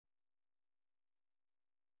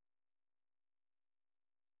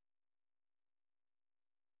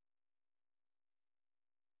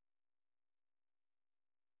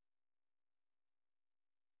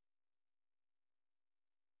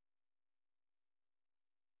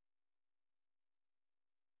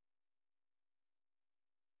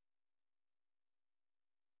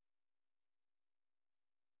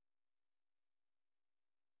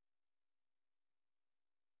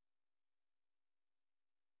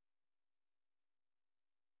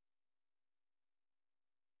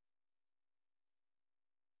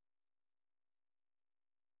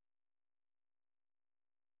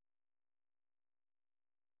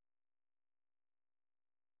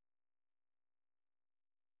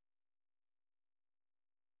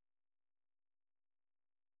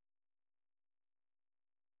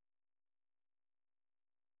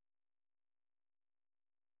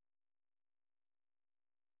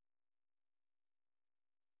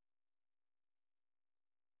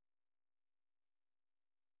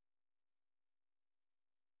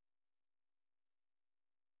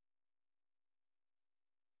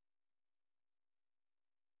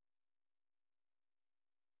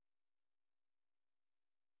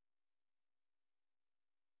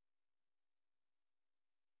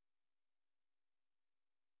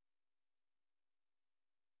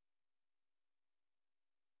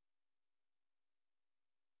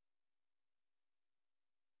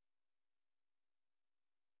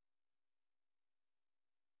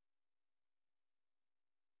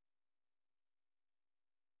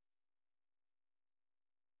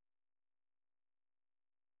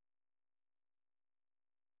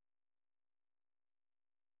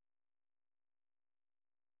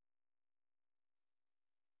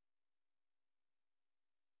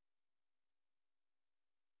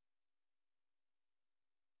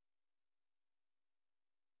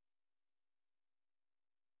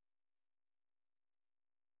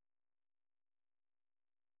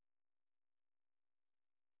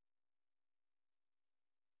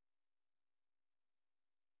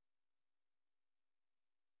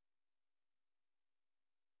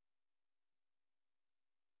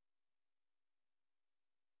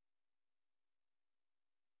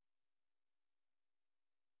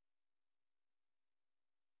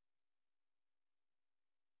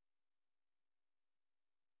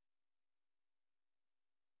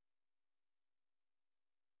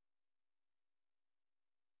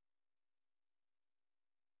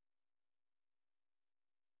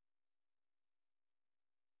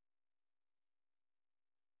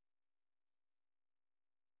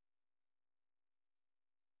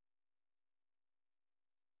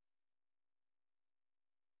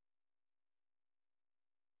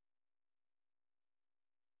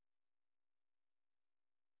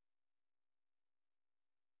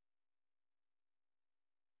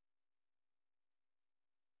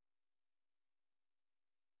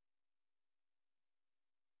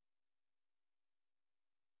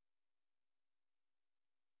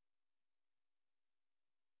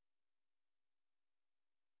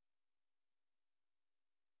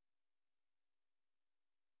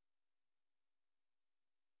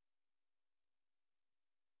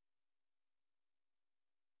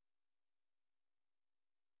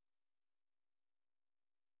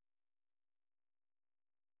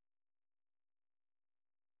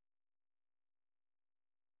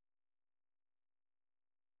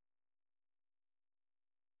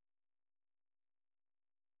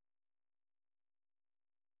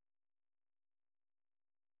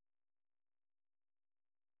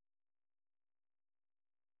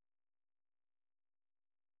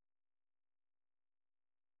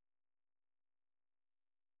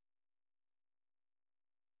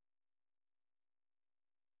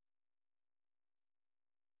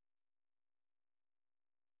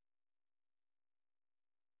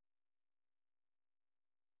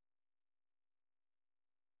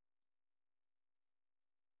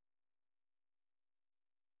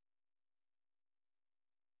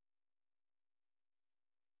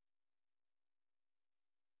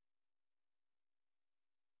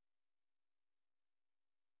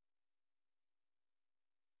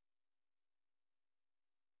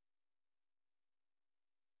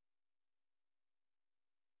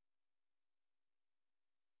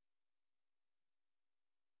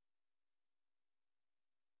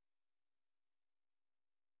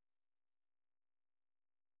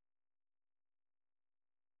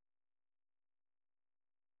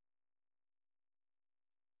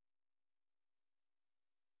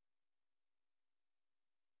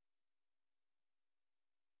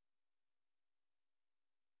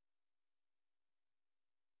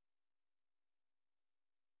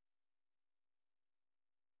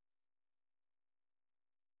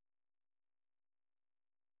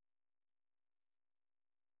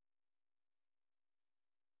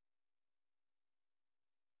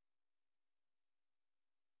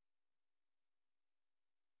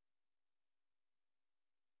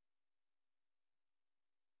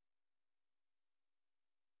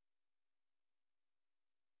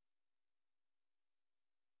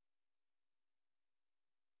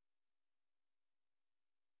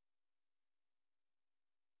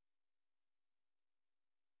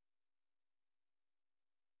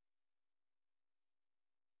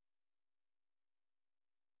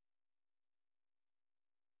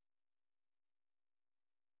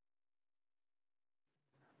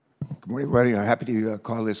Good morning, everybody. I'm happy to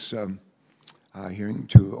call this hearing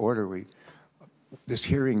to order. This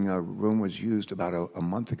hearing room was used about a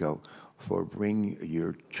month ago for Bring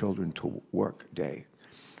Your Children to Work Day.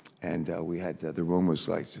 And we had, the room was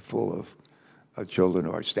like full of children,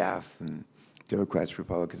 our staff, and Democrats,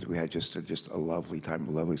 Republicans. We had just a lovely time,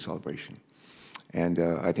 a lovely celebration. And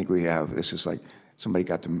I think this is like, somebody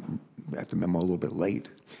got the memo a little bit late,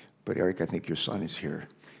 but Eric, I think your son is here.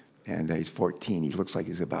 And he's 14. He looks like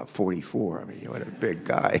he's about 44. I mean, what a big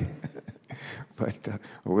guy. But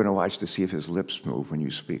we're going to watch to see if his lips move when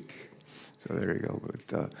you speak. So there you go. But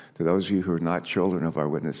to those of you who are not children of our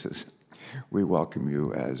witnesses, we welcome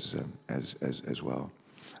you as well.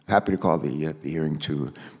 I'm happy to call the hearing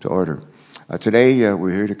to order. Today,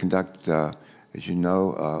 we're here to conduct, as you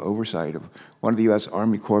know, oversight of one of the U.S.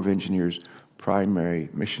 Army Corps of Engineers' primary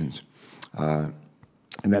missions.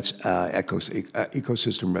 And that's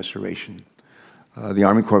ecosystem restoration. The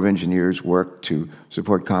Army Corps of Engineers' work to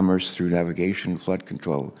support commerce through navigation and flood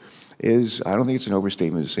control is, I don't think it's an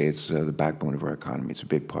overstatement to say it's the backbone of our economy. It's a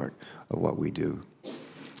big part of what we do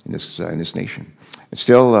in this nation. And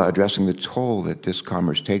still, addressing the toll that this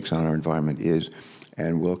commerce takes on our environment is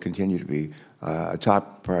and will continue to be a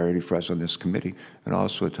top priority for us on this committee, and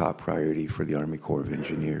also a top priority for the Army Corps of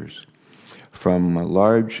Engineers. From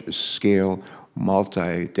large-scale,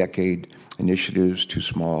 multi-decade initiatives to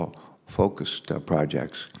small, focused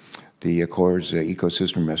projects, the Corps'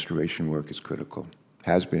 ecosystem restoration work is critical,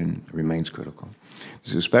 has been, remains critical.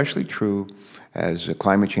 This is especially true as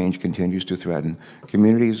climate change continues to threaten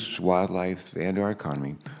communities, wildlife, and our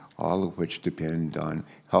economy, all of which depend on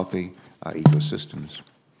healthy ecosystems.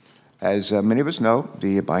 As many of us know,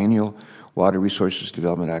 the Biennial Water Resources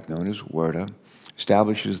Development Act, known as WRDA,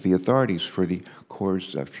 establishes the authorities for the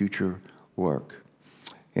Corps' future work.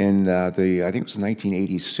 In I think it was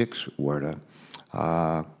 1986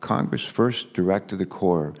 WRDA, Congress first directed the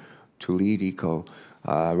Corps to lead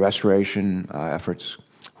restoration efforts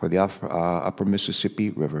for the upper Mississippi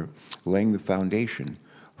River, laying the foundation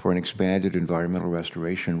for an expanded environmental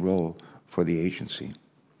restoration role for the agency.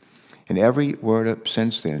 In every WRDA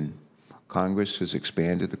since then, Congress has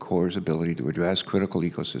expanded the Corps' ability to address critical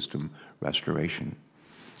ecosystem restoration.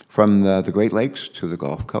 From the Great Lakes to the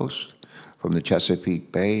Gulf Coast, from the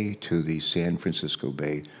Chesapeake Bay to the San Francisco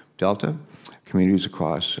Bay Delta, communities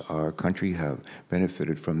across our country have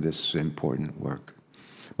benefited from this important work.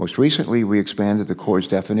 Most recently, we expanded the Corps'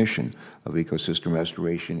 definition of ecosystem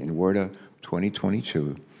restoration in WRDA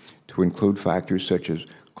 2022 to include factors such as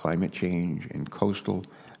climate change and coastal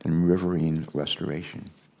and riverine restoration.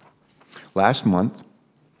 Last month,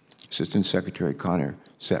 Assistant Secretary Connor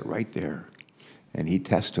sat right there, and he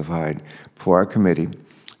testified before our committee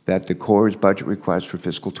that the Corps' budget request for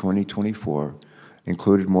fiscal 2024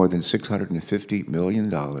 included more than $650 million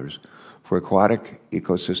for aquatic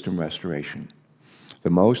ecosystem restoration, the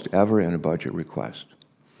most ever in a budget request.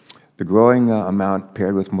 The growing amount,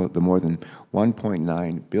 paired with the more than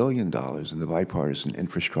 $1.9 billion in the bipartisan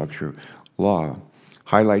infrastructure law,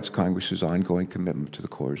 highlights Congress's ongoing commitment to the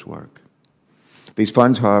Corps' work. These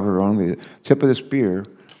funds, however, are only the tip of the spear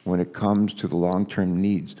when it comes to the long-term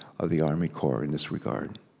needs of the Army Corps in this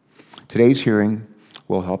regard. Today's hearing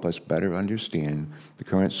will help us better understand the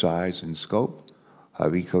current size and scope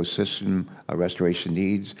of ecosystem restoration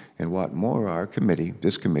needs and what more our committee,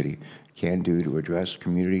 this committee, can do to address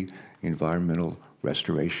community environmental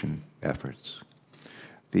restoration efforts.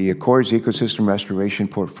 The Corps' ecosystem restoration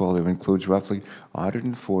portfolio includes roughly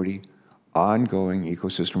 140 ongoing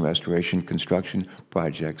ecosystem restoration construction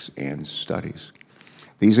projects and studies.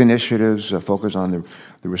 These initiatives focus on the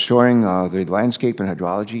restoring the landscape and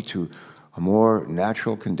hydrology to more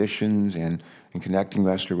natural conditions and connecting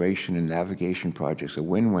restoration and navigation projects, a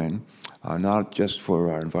win-win, not just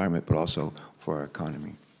for our environment, but also for our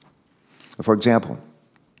economy. For example,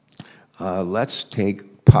 let's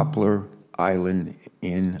take Poplar Island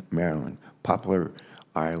in Maryland. Poplar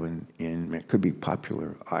Island it could be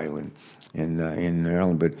Popular Island in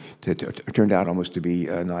Maryland, but it turned out almost to be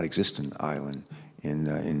a non-existent island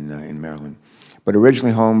in Maryland. But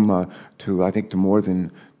originally home to, I think, to more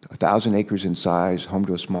than 1,000 acres in size, home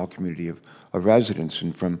to a small community of residents.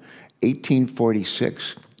 And from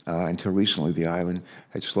 1846 until recently, the island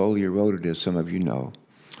had slowly eroded, as some of you know,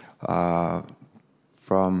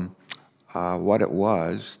 from what it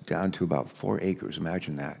was down to about 4 acres.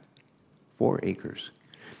 Imagine that, 4 acres.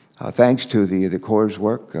 Thanks to the Corps'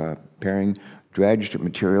 work, pairing dredged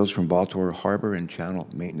materials from Baltimore Harbor and channel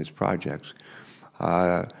maintenance projects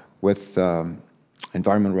with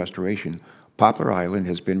environmental restoration, Poplar Island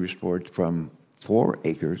has been restored from 4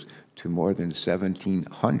 acres to more than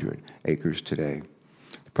 1,700 acres today.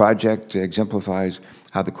 The The project exemplifies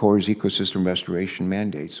how the Corps' ecosystem restoration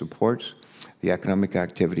mandate supports the economic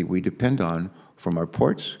activity we depend on from our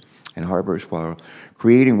ports and harbors while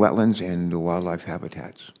creating wetlands and wildlife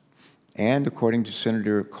habitats. And according to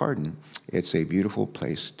Senator Cardin, it's a beautiful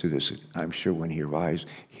place to visit. I'm sure when he arrives,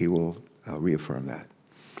 he will reaffirm that.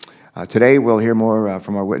 Today, we'll hear more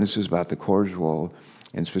from our witnesses about the Corps' role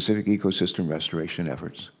in specific ecosystem restoration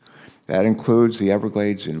efforts. That includes the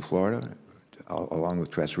Everglades in Florida, along with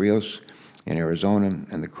Tres Rios in Arizona,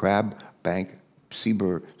 and the Crab Bank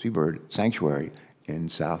Seabird Sanctuary in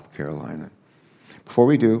South Carolina. Before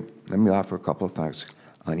we do, let me offer a couple of thoughts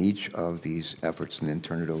on each of these efforts and then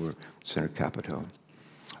turn it over to Senator Capito.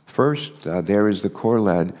 First, there is the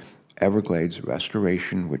Corps-led Everglades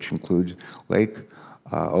restoration, which includes Lake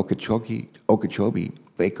Okeechobee,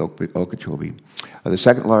 the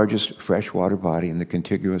second largest freshwater body in the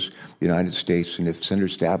contiguous United States. And if Senator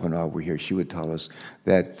Stabenow were here, she would tell us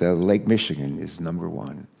that Lake Michigan is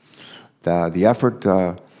 #1. The effort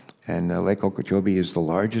and Lake Okeechobee is the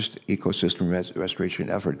largest ecosystem restoration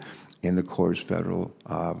effort in the Corps' federal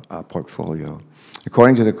portfolio.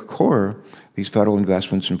 According to the Corps, these federal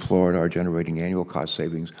investments in Florida are generating annual cost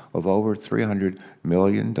savings of over $300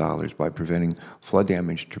 million by preventing flood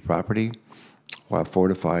damage to property while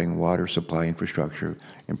fortifying water supply infrastructure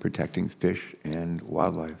and protecting fish and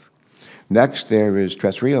wildlife. Next, there is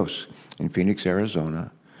Tres Rios in Phoenix,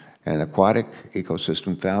 Arizona, an aquatic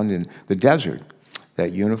ecosystem found in the desert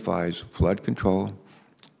that unifies flood control,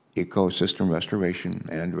 ecosystem restoration,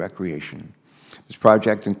 and recreation. This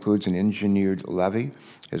project includes an engineered levee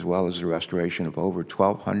as well as the restoration of over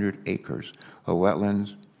 1,200 acres of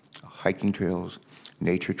wetlands, hiking trails,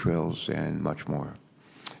 nature trails, and much more.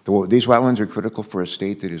 These wetlands are critical for a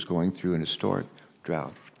state that is going through an historic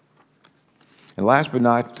drought. And last but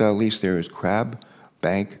not least, there is Crab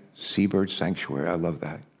Bank Seabird Sanctuary. I love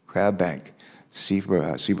that. Crab Bank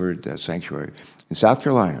Seabird Sanctuary in South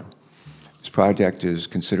Carolina. This project is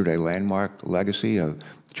considered a landmark legacy of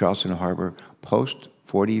the Charleston Harbor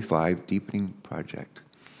post-45 deepening project.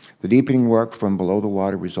 The deepening work from below the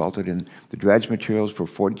water resulted in the dredge materials for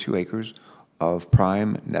 42 acres of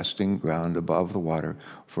prime nesting ground above the water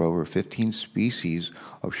for over 15 species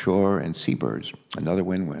of shore and seabirds, another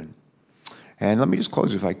win-win. And let me just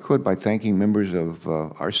close, if I could, by thanking members of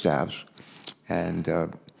our staffs and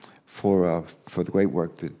for the great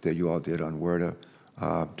work that you all did on WERDA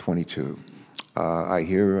 22. I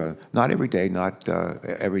hear not every day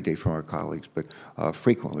from our colleagues, but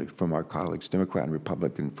frequently from our colleagues, Democrat and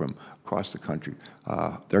Republican from across the country,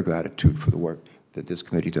 their gratitude for the work that this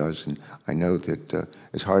committee does. And I know that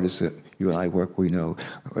as hard as you and I work, we know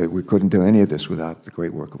we couldn't do any of this without the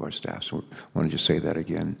great work of our staff. So I want to just say that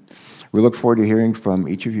again. We look forward to hearing from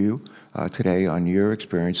each of you today on your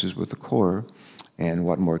experiences with the Corps and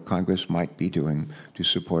what more Congress might be doing to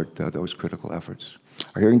support those critical efforts.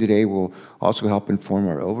 Our hearing today will also help inform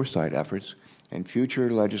our oversight efforts and future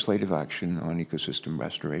legislative action on ecosystem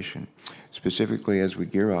restoration, specifically as we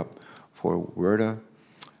gear up for WERDA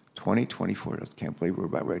 2024. I can't believe we're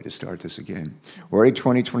about ready to start this again. WERDA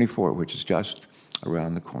 2024, which is just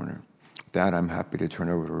around the corner. With that, I'm happy to turn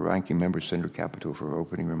over to Ranking Member Senator Capito for her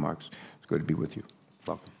opening remarks. It's good to be with you.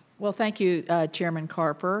 Welcome. Well, thank you, Chairman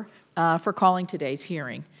Carper, for calling today's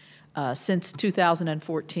hearing. Since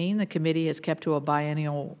 2014, the committee has kept to a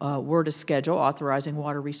biennial WERDA schedule authorizing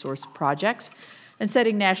water resource projects and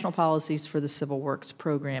setting national policies for the Civil Works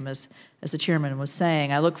program. As the chairman was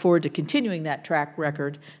saying, I look forward to continuing that track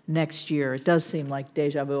record next year. It does seem like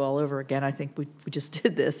deja vu all over again. I think we just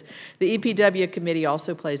did this. The EPW committee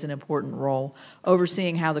also plays an important role,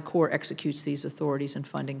 overseeing how the Corps executes these authorities and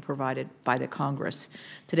funding provided by the Congress.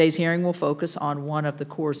 Today's hearing will focus on one of the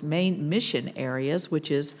Corps' main mission areas,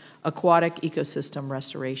 which is aquatic ecosystem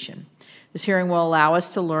restoration. This hearing will allow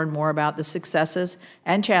us to learn more about the successes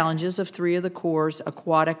and challenges of 3 of the Corps'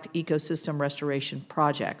 aquatic ecosystem restoration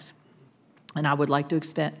projects. And I would like to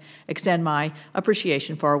extend my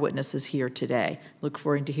appreciation for our witnesses here today. Look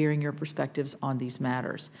forward to hearing your perspectives on these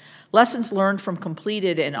matters. Lessons learned from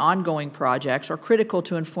completed and ongoing projects are critical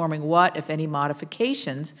to informing what, if any,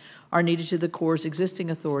 modifications are needed to the Corps' existing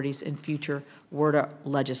authorities in future WERDA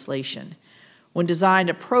legislation. When designed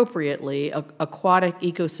appropriately, aquatic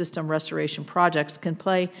ecosystem restoration projects can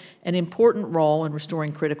play an important role in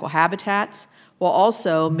restoring critical habitats while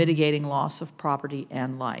also mitigating loss of property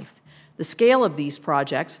and life. The scale of these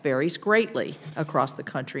projects varies greatly across the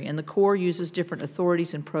country, and the Corps uses different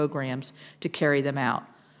authorities and programs to carry them out.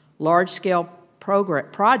 Large-scale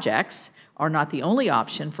projects are not the only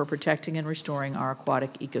option for protecting and restoring our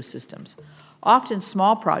aquatic ecosystems. Often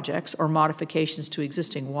small projects or modifications to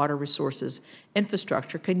existing water resources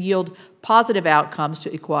infrastructure can yield positive outcomes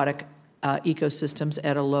to aquatic ecosystems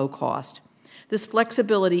at a low cost. This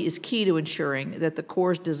flexibility is key to ensuring that the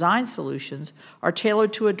Corps' design solutions are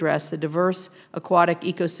tailored to address the diverse aquatic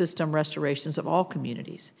ecosystem restorations of all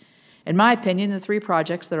communities. In my opinion, the three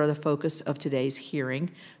projects that are the focus of today's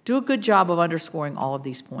hearing do a good job of underscoring all of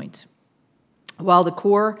these points. While the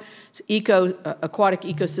Corps' aquatic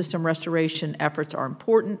ecosystem restoration efforts are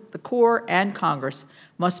important, the Corps and Congress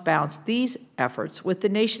must balance these efforts with the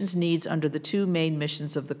nation's needs under the two main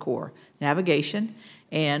missions of the Corps: navigation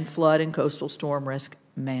and flood and coastal storm risk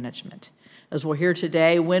management. As we'll hear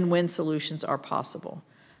today, win-win solutions are possible.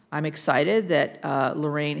 I'm excited that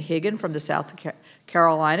Lorraine Higgin from the South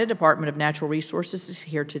Carolina Department of Natural Resources is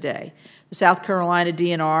here today. The South Carolina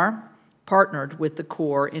DNR partnered with the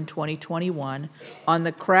Corps in 2021 on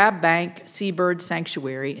the Crab Bank Seabird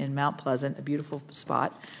Sanctuary in Mount Pleasant, a beautiful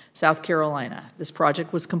spot, South Carolina. This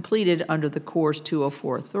project was completed under the Corps'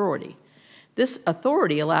 204 authority. This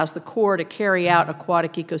authority allows the Corps to carry out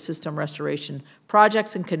aquatic ecosystem restoration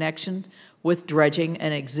projects in connection with dredging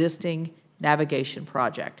an existing navigation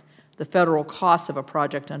project. The federal cost of a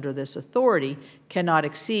project under this authority cannot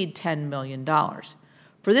exceed $10 million.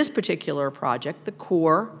 For this particular project, the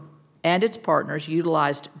Corps and its partners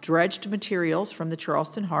utilized dredged materials from the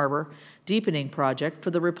Charleston Harbor Deepening Project for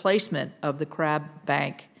the replacement of the Crab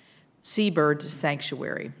Bank Seabird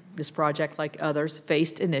Sanctuary. This project, like others,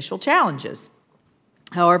 faced initial challenges.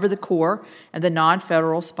 However, the Corps and the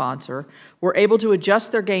non-federal sponsor were able to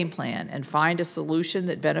adjust their game plan and find a solution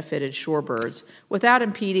that benefited shorebirds without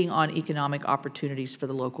impeding on economic opportunities for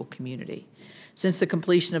the local community. Since the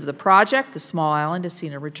completion of the project, the small island has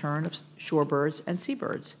seen a return of shorebirds and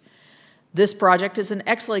seabirds. This project is an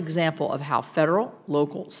excellent example of how federal,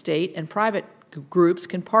 local, state, and private groups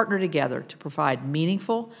can partner together to provide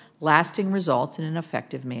meaningful, lasting results in an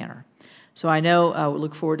effective manner. So I know we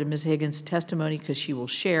look forward to Ms. Higgins' testimony because she will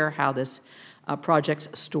share how this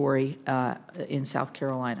project's story in South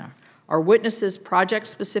Carolina. Our witnesses'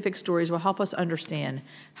 project-specific stories will help us understand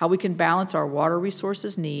how we can balance our water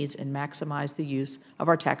resources needs and maximize the use of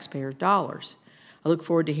our taxpayer dollars. I look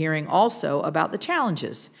forward to hearing also about the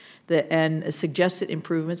challenges and suggested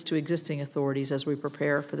improvements to existing authorities as we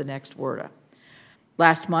prepare for the next WRDA.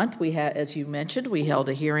 Last month, as you mentioned, we held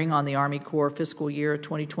a hearing on the Army Corps fiscal year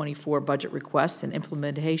 2024 budget request and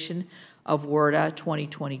implementation of WRDA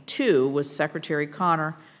 2022 with Secretary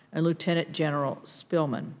Connor and Lieutenant General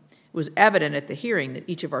Spillman. It was evident at the hearing that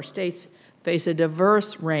each of our states face a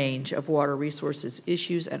diverse range of water resources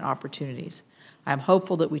issues and opportunities. I am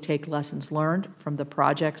hopeful that we take lessons learned from the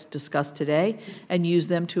projects discussed today and use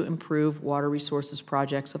them to improve water resources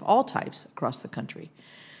projects of all types across the country.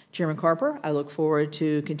 Chairman Carper, I look forward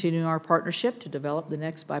to continuing our partnership to develop the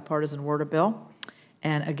next bipartisan WRDA bill.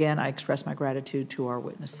 And again, I express my gratitude to our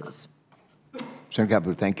witnesses. Senator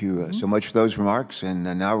Carper, thank you so much for those remarks. And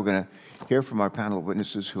now we're going to hear from our panel of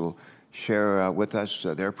witnesses who will share with us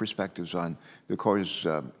their perspectives on the Corps'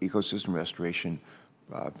 ecosystem restoration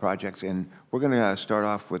projects. And we're going to start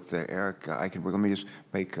off with Eric Eichenberg. Let me just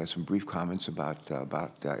make some brief comments about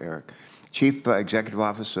Eric. Chief Executive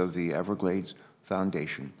Officer of the Everglades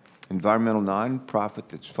Foundation, environmental nonprofit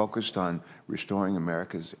that's focused on restoring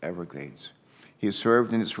America's Everglades. He has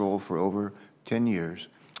served in this role for over 10 years,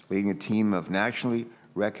 leading a team of nationally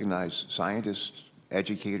recognized scientists,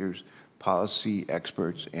 educators, policy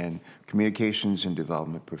experts, and communications and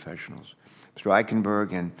development professionals. Mr.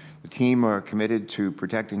 Eichenberg and the team are committed to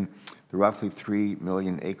protecting the roughly 3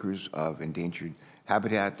 million acres of endangered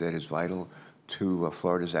habitat that is vital to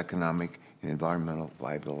Florida's economic and environmental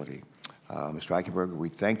viability. Mr. Eichenberg, we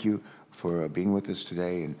thank you for being with us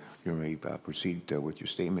today, and you may proceed with your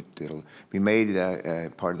statement. It'll be made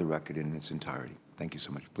part of the record in its entirety. Thank you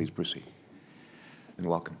so much. Please proceed. And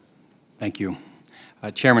welcome. Thank you.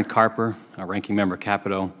 Chairman Carper, Ranking Member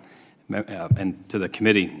Capito, and to the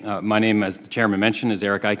committee. My name, as the chairman mentioned, is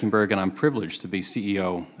Eric Eichenberg, and I'm privileged to be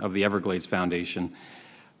CEO of the Everglades Foundation,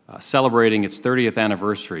 celebrating its 30th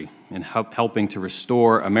anniversary in helping to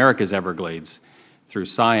restore America's Everglades through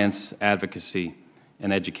science, advocacy,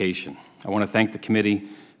 and education. I want to thank the committee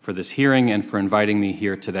for this hearing and for inviting me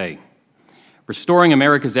here today. Restoring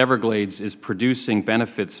America's Everglades is producing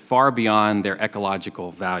benefits far beyond their ecological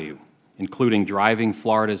value, including driving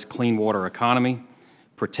Florida's clean water economy,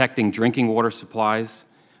 protecting drinking water supplies,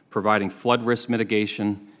 providing flood risk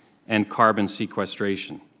mitigation, and carbon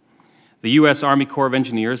sequestration. The U.S. Army Corps of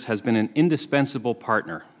Engineers has been an indispensable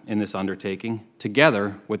partner in this undertaking,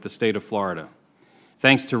 together with the state of Florida.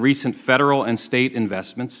 Thanks to recent federal and state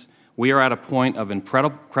investments, we are at a point of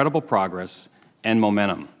incredible progress and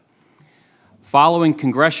momentum. Following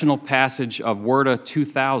congressional passage of WRDA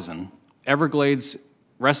 2000, Everglades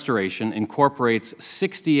Restoration incorporates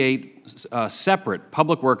 68 separate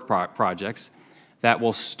public work projects that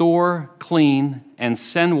will store, clean, and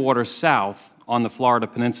send water south on the Florida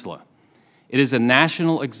Peninsula. It is a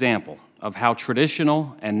national example of how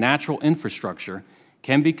traditional and natural infrastructure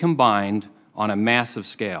can be combined on a massive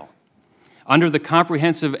scale. Under the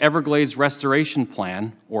Comprehensive Everglades Restoration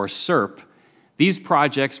Plan, or CERP, these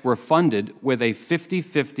projects were funded with a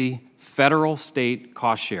 50-50 federal-state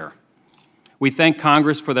cost share. We thank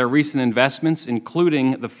Congress for their recent investments,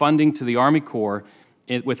 including the funding to the Army Corps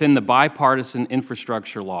within the bipartisan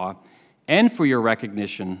infrastructure law, and for your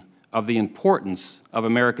recognition of the importance of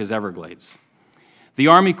America's Everglades. The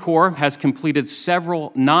Army Corps has completed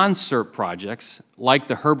several non-CERP projects, like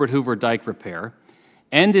the Herbert Hoover Dike repair,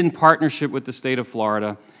 and in partnership with the state of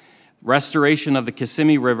Florida, restoration of the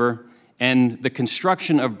Kissimmee River and the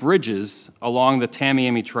construction of bridges along the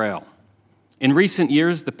Tamiami Trail. In recent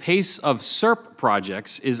years, the pace of CERP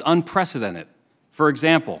projects is unprecedented. For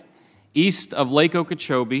example, east of Lake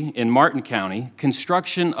Okeechobee in Martin County,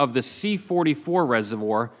 construction of the C-44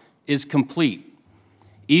 reservoir is complete.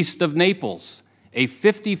 East of Naples, a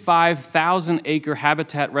 55,000-acre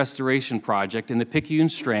habitat restoration project in the Picayune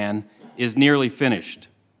Strand is nearly finished.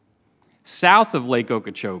 South of Lake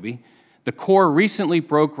Okeechobee, the Corps recently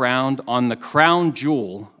broke ground on the crown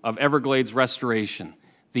jewel of Everglades restoration,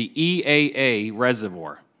 the EAA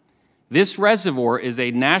reservoir. This reservoir is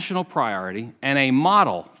a national priority and a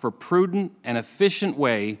model for prudent and efficient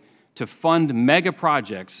way to fund mega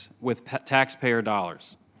projects with taxpayer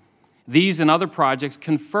dollars. These and other projects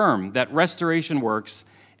confirm that restoration works,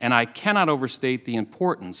 and I cannot overstate the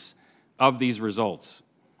importance of these results.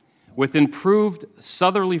 With improved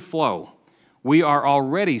southerly flow, we are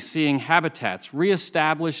already seeing habitats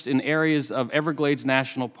reestablished in areas of Everglades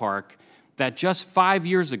National Park that just 5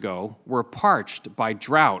 years ago were parched by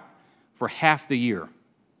drought for half the year.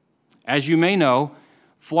 As you may know,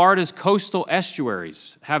 Florida's coastal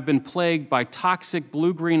estuaries have been plagued by toxic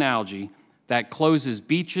blue-green algae that closes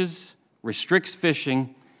beaches, restricts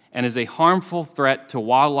fishing, and is a harmful threat to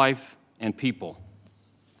wildlife and people.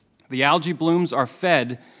 The algae blooms are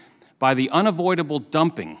fed by the unavoidable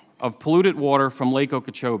dumping of polluted water from Lake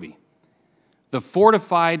Okeechobee. The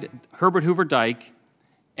fortified Herbert Hoover Dike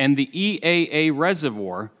and the EAA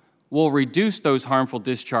reservoir will reduce those harmful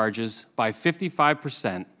discharges by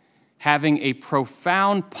 55%, having a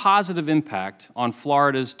profound positive impact on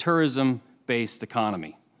Florida's tourism-based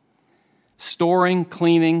economy. Storing,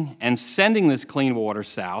 cleaning, and sending this clean water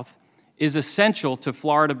south is essential to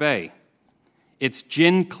Florida Bay. Its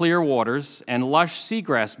gin-clear waters and lush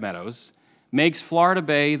seagrass meadows makes Florida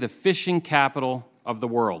Bay the fishing capital of the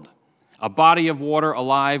world, a body of water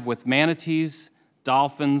alive with manatees,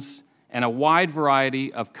 dolphins, and a wide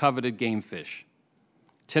variety of coveted game fish.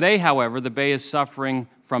 Today, however, the bay is suffering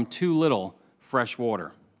from too little fresh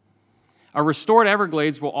water. A restored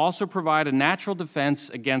Everglades will also provide a natural defense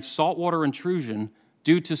against saltwater intrusion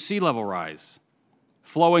due to sea level rise.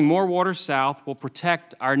 Flowing more water south will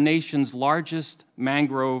protect our nation's largest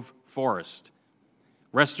mangrove forest.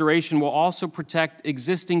 Restoration will also protect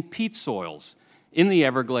existing peat soils in the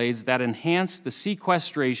Everglades that enhance the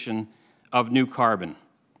sequestration of new carbon.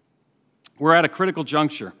 We're at a critical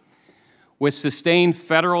juncture. With sustained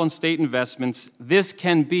federal and state investments, this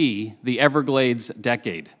can be the Everglades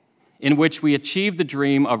decade, in which we achieve the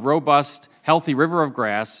dream of robust, healthy river of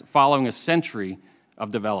grass following a century of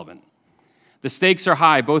development. The stakes are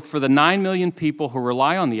high, both for the 9 million people who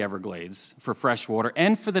rely on the Everglades for fresh water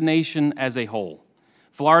and for the nation as a whole.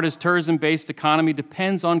 Florida's tourism-based economy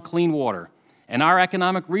depends on clean water, and our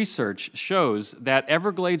economic research shows that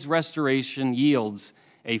Everglades restoration yields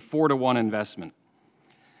a 4-to-1 investment.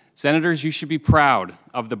 Senators, you should be proud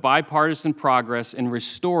of the bipartisan progress in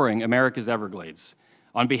restoring America's Everglades.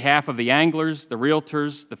 On behalf of the anglers, the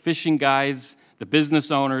realtors, the fishing guides, the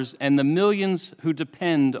business owners, and the millions who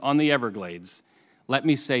depend on the Everglades, let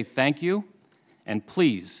me say thank you, and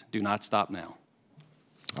please do not stop now.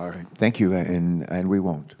 All right, thank you, and we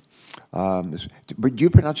won't. But do you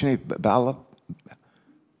pronounce your name Bala?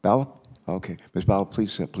 Bala? Okay, Ms. Bala,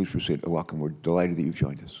 please proceed. Welcome. We're delighted that you've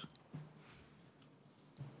joined us.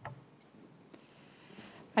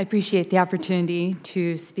 I appreciate the opportunity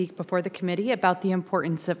to speak before the committee about the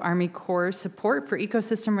importance of Army Corps support for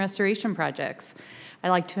ecosystem restoration projects.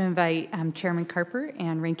 I'd like to invite Chairman Carper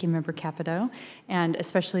and Ranking Member Capito, and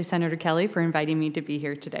especially Senator Kelly for inviting me to be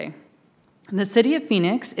here today. The City of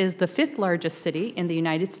Phoenix is the 5th largest city in the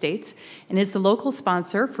United States and is the local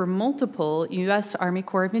sponsor for multiple U.S. Army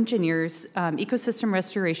Corps of Engineers ecosystem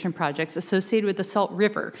restoration projects associated with the Salt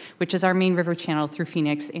River, which is our main river channel through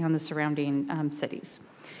Phoenix and the surrounding cities.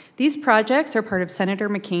 These projects are part of Senator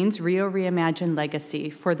McCain's Rio Reimagined legacy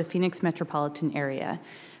for the Phoenix metropolitan area.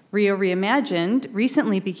 Rio Reimagined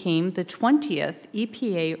recently became the 20th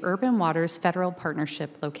EPA Urban Waters Federal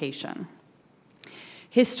Partnership location.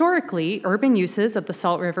 Historically, urban uses of the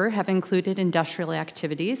Salt River have included industrial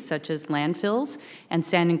activities such as landfills and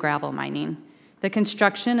sand and gravel mining. The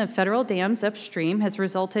construction of federal dams upstream has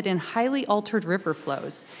resulted in highly altered river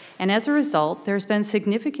flows, and as a result, there's been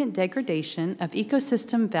significant degradation of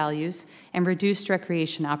ecosystem values and reduced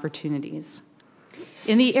recreation opportunities.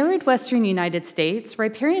 In the arid western United States,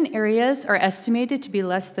 riparian areas are estimated to be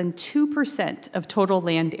less than 2% of total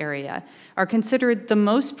land area, are considered the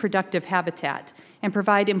most productive habitat, and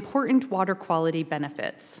provide important water quality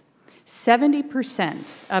benefits.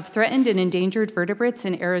 70% of threatened and endangered vertebrates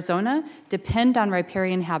in Arizona depend on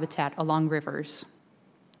riparian habitat along rivers.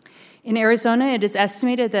 In Arizona, it is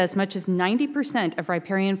estimated that as much as 90% of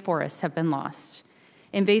riparian forests have been lost.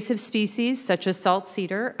 Invasive species such as salt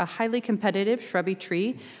cedar, a highly competitive shrubby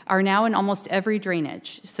tree, are now in almost every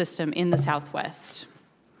drainage system in the Southwest.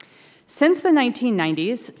 Since the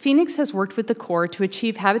 1990s, Phoenix has worked with the Corps to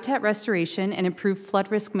achieve habitat restoration and improve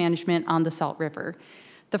flood risk management on the Salt River.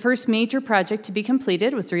 The first major project to be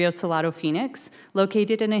completed was Rio Salado Phoenix,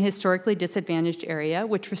 located in a historically disadvantaged area,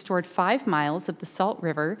 which restored 5 miles of the Salt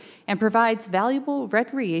River and provides valuable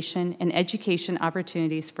recreation and education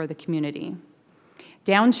opportunities for the community.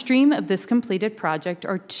 Downstream of this completed project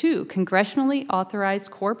are 2 congressionally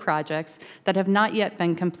authorized Corps projects that have not yet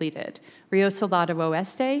been completed, Rio Salado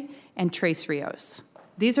Oeste and Tres Rios.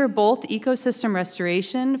 These are both ecosystem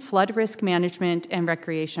restoration, flood risk management, and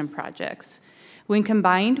recreation projects. When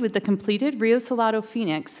combined with the completed Rio Salado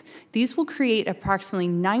Phoenix, these will create approximately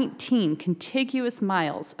 19 contiguous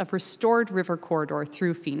miles of restored river corridor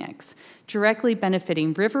through Phoenix, directly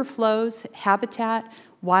benefiting river flows, habitat,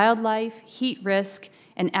 wildlife, heat risk,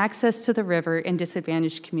 and access to the river in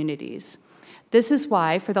disadvantaged communities. This is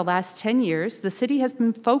why, for the last 10 years, the city has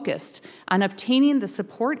been focused on obtaining the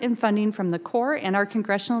support and funding from the Corps and our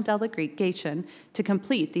congressional delegation to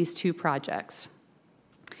complete these 2 projects.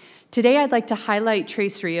 Today, I'd like to highlight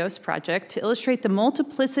Tres Rios project to illustrate the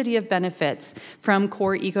multiplicity of benefits from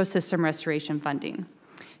Corps ecosystem restoration funding.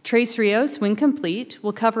 Tres Rios, when complete,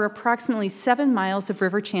 will cover approximately 7 miles of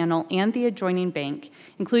river channel and the adjoining bank,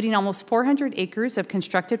 including almost 400 acres of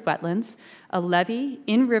constructed wetlands, a levee,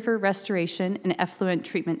 in-river restoration, and effluent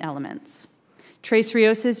treatment elements. Tres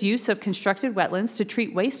Rios' use of constructed wetlands to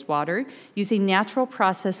treat wastewater using natural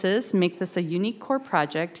processes make this a unique Corps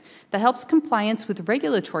project that helps compliance with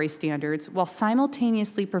regulatory standards while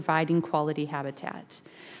simultaneously providing quality habitat.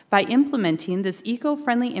 By implementing this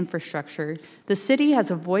eco-friendly infrastructure, the city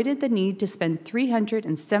has avoided the need to spend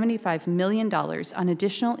 $375 million on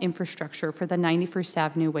additional infrastructure for the 91st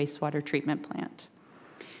Avenue wastewater treatment plant.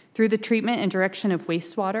 Through the treatment and direction of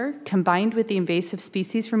wastewater, combined with the invasive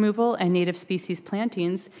species removal and native species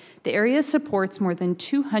plantings, the area supports more than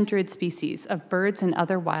 200 species of birds and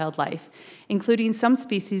other wildlife, including some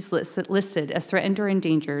species listed as threatened or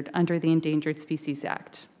endangered under the Endangered Species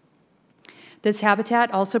Act. This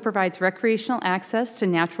habitat also provides recreational access to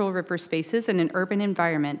natural river spaces in an urban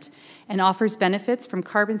environment and offers benefits from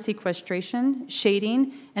carbon sequestration,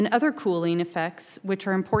 shading, and other cooling effects, which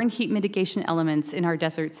are important heat mitigation elements in our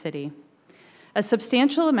desert city. A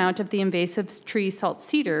substantial amount of the invasive tree salt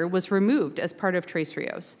cedar was removed as part of Tres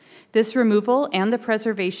Rios. This removal and the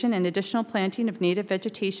preservation and additional planting of native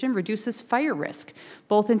vegetation reduces fire risk,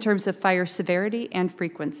 both in terms of fire severity and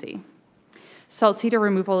frequency. Salt cedar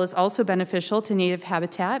removal is also beneficial to native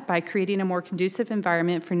habitat by creating a more conducive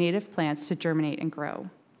environment for native plants to germinate and grow.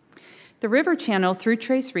 The river channel through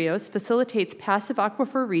Tres Rios facilitates passive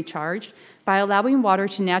aquifer recharge by allowing water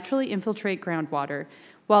to naturally infiltrate groundwater,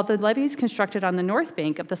 while the levees constructed on the north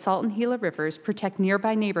bank of the Salt and Gila rivers protect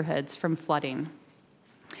nearby neighborhoods from flooding.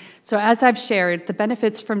 So as I've shared, the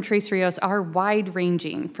benefits from Tres Rios are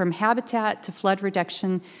wide-ranging, from habitat to flood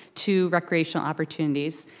reduction to recreational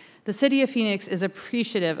opportunities. The City of Phoenix is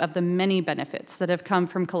appreciative of the many benefits that have come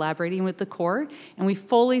from collaborating with the Corps, and we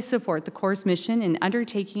fully support the Corps' mission in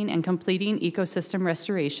undertaking and completing ecosystem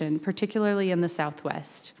restoration, particularly in the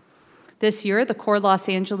Southwest. This year, the Corps Los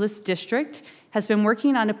Angeles District has been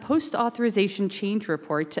working on a post-authorization change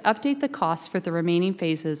report to update the costs for the remaining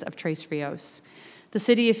phases of Tres Rios. The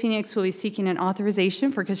City of Phoenix will be seeking an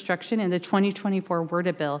authorization for construction in the 2024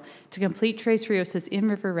 WRDA bill to complete Tres Rios'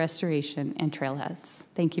 in-river restoration and trailheads.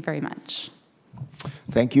 Thank you very much.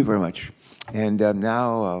 Thank you very much. And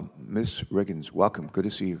now, Ms. Riggins, welcome. Good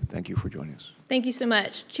to see you. Thank you for joining us. Thank you so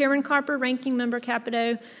much. Chairman Carper, Ranking Member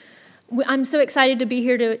Capito, I'm so excited to be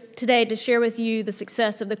here today to share with you the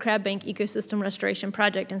success of the Crab Bank Ecosystem Restoration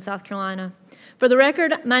Project in South Carolina. For the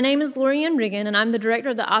record, my name is Lorianne Riggin, and I'm the Director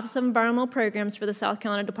of the Office of Environmental Programs for the South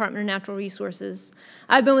Carolina Department of Natural Resources.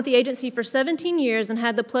 I've been with the agency for 17 years and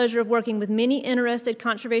had the pleasure of working with many interested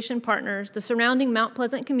conservation partners, the surrounding Mount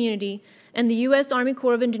Pleasant community, and the U.S. Army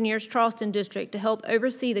Corps of Engineers Charleston District to help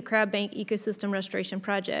oversee the Crab Bank Ecosystem Restoration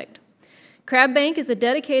Project. Crab Bank is a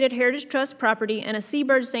dedicated Heritage Trust property and a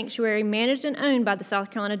seabird sanctuary managed and owned by the South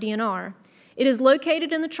Carolina DNR. It is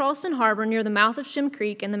located in the Charleston Harbor near the mouth of Shem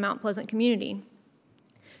Creek in the Mount Pleasant community.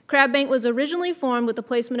 Crab Bank was originally formed with the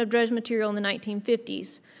placement of dredge material in the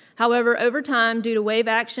 1950s. However, over time, due to wave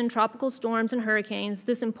action, tropical storms, and hurricanes,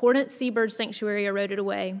 this important seabird sanctuary eroded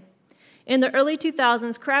away. In the early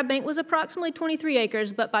 2000s, Crab Bank was approximately 23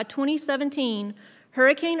 acres, but by 2017,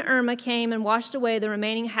 Hurricane Irma came and washed away the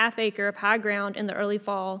remaining half acre of high ground in the early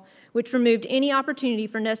fall, which removed any opportunity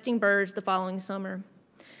for nesting birds the following summer.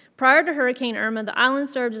 Prior to Hurricane Irma, the island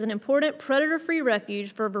served as an important predator-free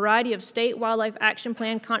refuge for a variety of state wildlife action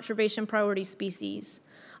plan conservation priority species.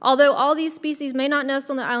 Although all these species may not nest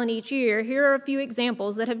on the island each year, here are a few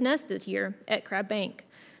examples that have nested here at Crab Bank.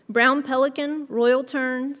 Brown pelican, royal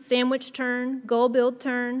tern, sandwich tern, gull-billed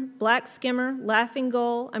tern, black skimmer, laughing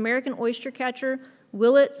gull, American oyster catcher,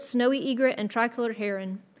 willet, snowy egret, and tricolored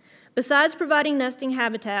heron. Besides providing nesting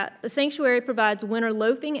habitat, the sanctuary provides winter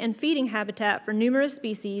loafing and feeding habitat for numerous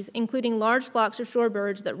species, including large flocks of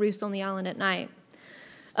shorebirds that roost on the island at night.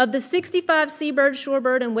 Of the 65 seabird,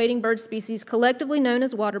 shorebird, and wading bird species collectively known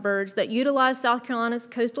as waterbirds that utilize South Carolina's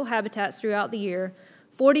coastal habitats throughout the year,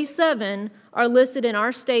 47 are listed in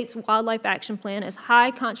our state's Wildlife Action Plan as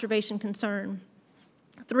high conservation concern.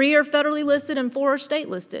 3 are federally listed and 4 are state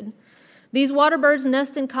listed. These waterbirds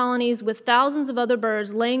nest in colonies with thousands of other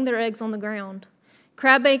birds laying their eggs on the ground.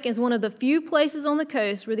 Crab Bank is one of the few places on the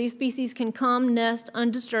coast where these species can come nest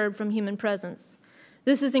undisturbed from human presence.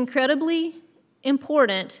 This is incredibly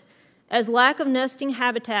important as lack of nesting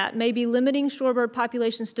habitat may be limiting shorebird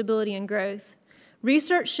population stability and growth.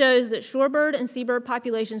 Research shows that shorebird and seabird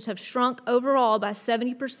populations have shrunk overall by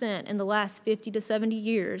 70% in the last 50 to 70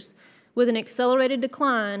 years, with an accelerated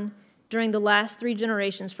decline during the last 3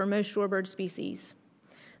 generations for most shorebird species.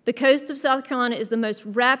 The coast of South Carolina is the most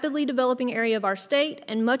rapidly developing area of our state,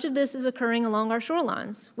 and much of this is occurring along our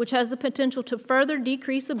shorelines, which has the potential to further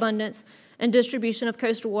decrease abundance and distribution of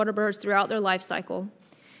coastal waterbirds throughout their life cycle.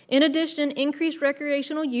 In addition, increased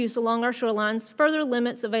recreational use along our shorelines further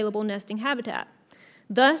limits available nesting habitat.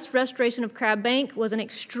 Thus, restoration of Crab Bank was an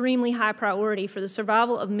extremely high priority for the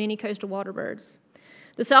survival of many coastal waterbirds.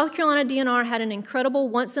 The South Carolina DNR had an incredible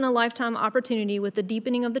once-in-a-lifetime opportunity with the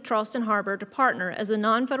deepening of the Charleston Harbor to partner as a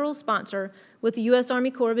non-federal sponsor with the U.S.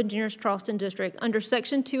 Army Corps of Engineers Charleston District under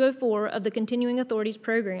Section 204 of the Continuing Authorities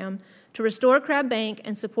Program to restore Crab Bank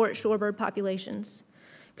and support shorebird populations.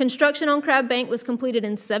 Construction on Crab Bank was completed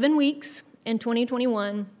in 7 weeks in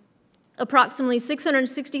 2021. Approximately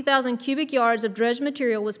 660,000 cubic yards of dredged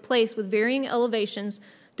material was placed with varying elevations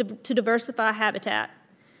to diversify habitat.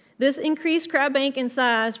 This increased Crab Bank in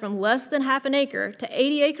size from less than half an acre to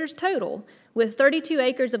 80 acres total, with 32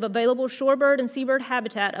 acres of available shorebird and seabird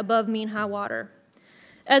habitat above mean high water.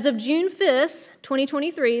 As of June 5th,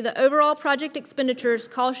 2023, the overall project expenditures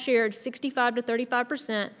cost-shared 65 to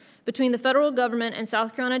 35% between the federal government and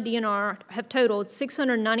South Carolina DNR have totaled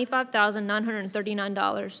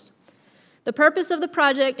 $695,939. The purpose of the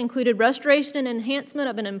project included restoration and enhancement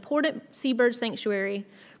of an important seabird sanctuary,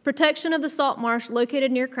 protection of the salt marsh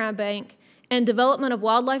located near Crab Bank, and development of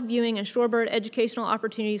wildlife viewing and shorebird educational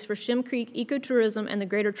opportunities for Shem Creek ecotourism and the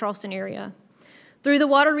greater Charleston area. Through the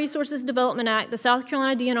Water Resources Development Act, the South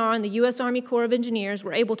Carolina DNR and the U.S. Army Corps of Engineers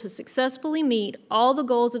were able to successfully meet all the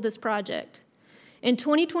goals of this project. In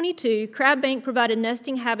 2022, Crab Bank provided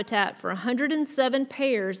nesting habitat for 107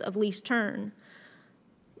 pairs of least tern,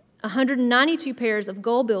 192 pairs of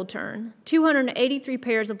gull-billed tern, 283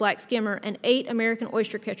 pairs of black skimmer, and 8 American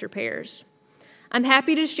oyster catcher pairs. I'm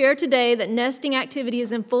happy to share today that nesting activity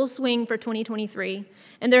is in full swing for 2023,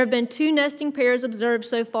 and there have been 2 nesting pairs observed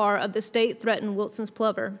so far of the state-threatened Wilson's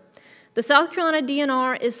plover. The South Carolina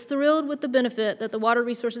DNR is thrilled with the benefit that the Water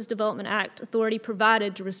Resources Development Act authority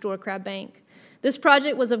provided to restore Crab Bank. This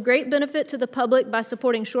project was of great benefit to the public by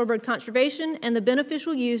supporting shorebird conservation and the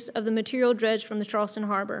beneficial use of the material dredged from the Charleston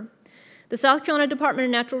Harbor. The South Carolina Department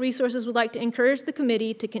of Natural Resources would like to encourage the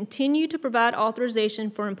committee to continue to provide authorization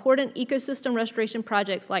for important ecosystem restoration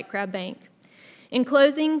projects like Crab Bank. In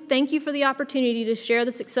closing, thank you for the opportunity to share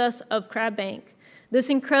the success of Crab Bank. This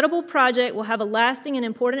incredible project will have a lasting and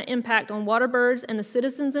important impact on waterbirds and the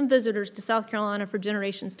citizens and visitors to South Carolina for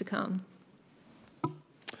generations to come.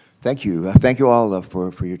 Thank you. Thank you all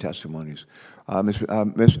for your testimonies. Ms.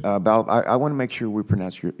 Balloff, I want to make sure we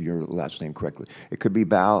pronounce your last name correctly. It could be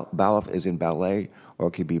Balloff as in ballet, or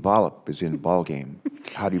it could be Balloff as in ball game.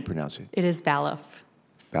 How do you pronounce it? It is Balloff.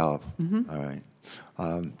 Balloff. All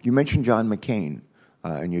right. You mentioned John McCain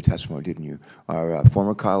in your testimony, didn't you? Our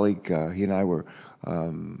former colleague, he and I were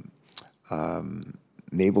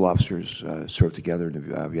naval officers, served together in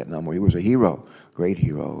the Vietnam War. He was a hero, great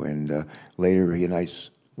hero, and later he and I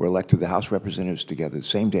were elected to the House of Representatives together the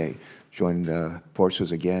same day, joined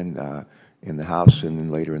forces again in the House and then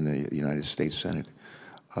later in the United States Senate.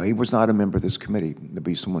 He was not a member of this committee, but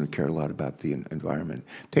he's someone who cared a lot about the environment.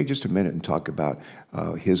 Take just a minute and talk about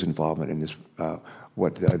his involvement in this,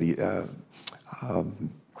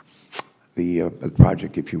 the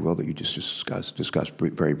project, if you will, that you just discussed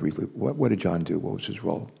very briefly. What did John do? What was his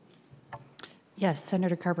role? Yes,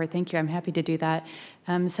 Senator Carper, thank you. I'm happy to do that.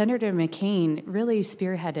 Senator McCain really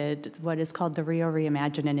spearheaded what is called the Rio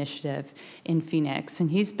Reimagine initiative in Phoenix, and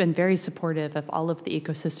he's been very supportive of all of the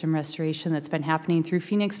ecosystem restoration that's been happening through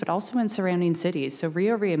Phoenix, but also in surrounding cities. So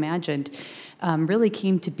Rio Reimagined really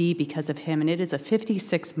came to be because of him, and it is a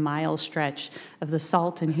 56-mile stretch of the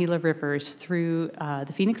Salt and Gila rivers through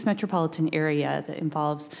the Phoenix metropolitan area that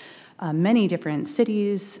involves many different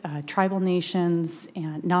cities, tribal nations,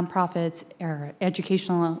 and nonprofits, or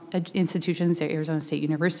educational institutions, Arizona State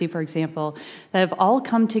University, for example, that have all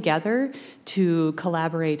come together to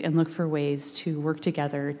collaborate and look for ways to work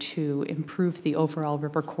together to improve the overall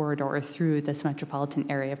river corridor through this metropolitan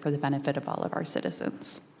area for the benefit of all of our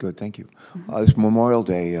citizens. Good, thank you. This Memorial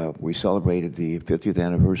Day, we celebrated the 50th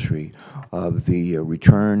anniversary of the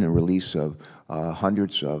return and release of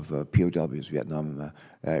hundreds of POWs,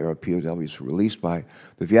 Vietnam-era POWs released by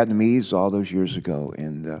the Vietnamese all those years ago,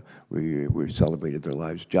 and we celebrated their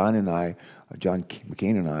lives. John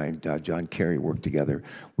McCain and I, John Kerry, worked together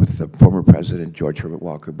with the former President George Herbert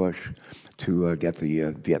Walker Bush to get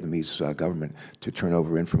the Vietnamese government to turn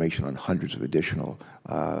over information on hundreds of additional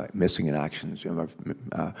missing in actions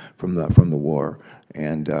from the war,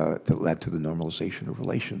 and that led to the normalization of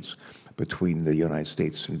relations between the United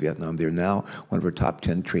States and Vietnam. They're now one of our top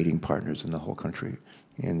 10 trading partners in the whole country.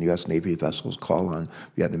 And U.S. Navy vessels call on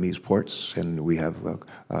Vietnamese ports, and we have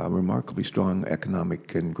a remarkably strong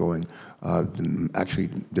economic and growing, actually,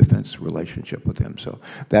 defense relationship with them. So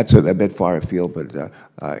that's a bit far afield, but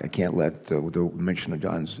I can't let the mention of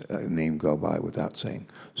John's name go by without saying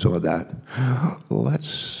some of that.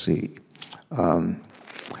 Let's see.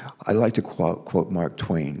 I like to quote Mark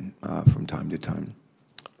Twain from time to time.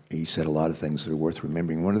 He said a lot of things that are worth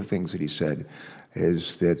remembering. One of the things that he said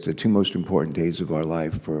is that the two most important days of our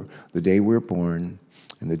life are the day we're born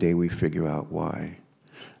and the day we figure out why.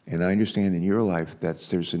 And I understand in your life that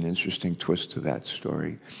there's an interesting twist to that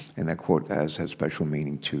story, and that quote has special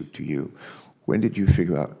meaning to you. When did you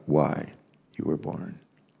figure out why you were born?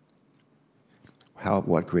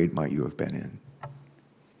 What grade might you have been in?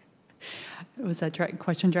 Was that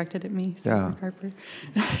question directed at me, Senator Carper?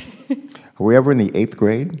 Were we ever in the 8th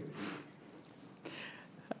grade?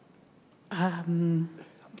 Um,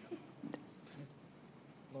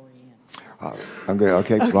 I'm good.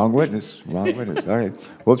 Okay, wrong witness. Wrong witness. All right,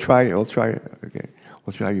 we'll try. Okay,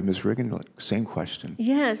 we'll try you, Ms. Riggin. Same question.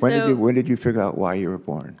 Yes. When did you figure out why you were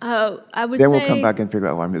born? I would. Then say we'll come back and figure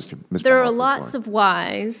out why Mr. There are lots of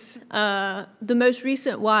whys. The most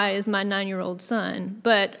recent why is my 9-year-old son.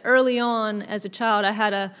 But early on, as a child, I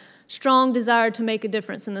had a strong desire to make a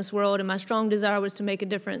difference in this world, and my strong desire was to make a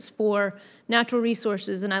difference for natural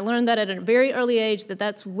resources. And I learned that at a very early age, that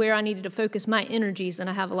that's where I needed to focus my energies, and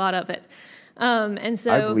I have a lot of it. And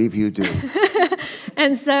so I believe you do.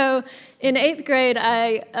 And so in 8th grade,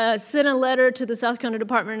 I sent a letter to the South Carolina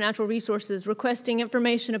Department of Natural Resources requesting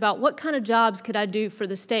information about what kind of jobs could I do for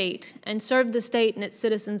the state and serve the state and its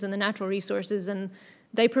citizens and the natural resources. And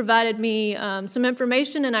they provided me some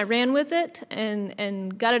information, and I ran with it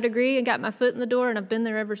and got a degree and got my foot in the door, and I've been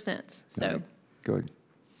there ever since. So right. Good.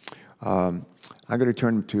 I'm going to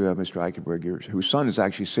turn to Mr. Eichenberg, whose son is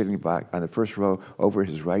actually sitting back on the first row over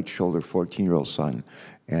his right shoulder, 14-year-old son,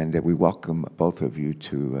 and we welcome both of you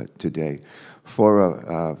to today.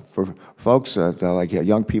 For folks like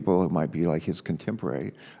young people who might be like his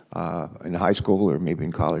contemporary in high school or maybe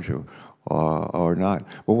in college or not,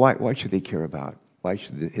 well, why should they care about? Why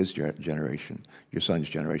should his generation, your son's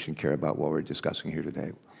generation, care about what we're discussing here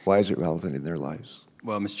today? Why is it relevant in their lives?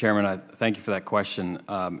 Well, Mr. Chairman, I thank you for that question.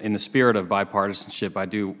 In the spirit of bipartisanship, I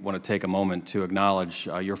do want to take a moment to acknowledge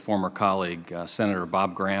your former colleague, Senator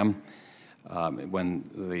Bob Graham, When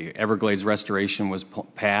the Everglades restoration was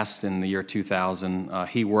passed in the year 2000,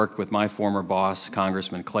 he worked with my former boss,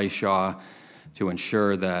 Congressman Clay Shaw, to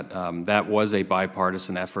ensure that that was a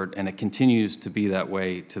bipartisan effort, and it continues to be that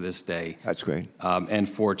way to this day. That's great. And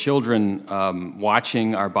for children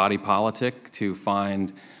watching our body politic to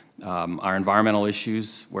find our environmental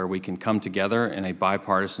issues where we can come together in a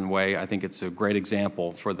bipartisan way, I think it's a great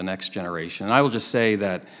example for the next generation. And I will just say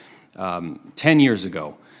that 10 years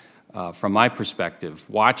ago, from my perspective,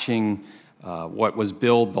 watching what was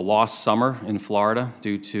billed the lost summer in Florida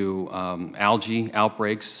due to algae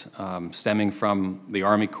outbreaks stemming from the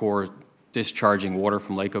Army Corps discharging water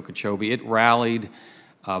from Lake Okeechobee, it rallied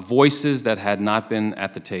voices that had not been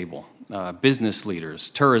at the table, business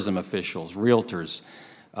leaders, tourism officials, realtors.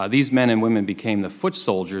 These men and women became the foot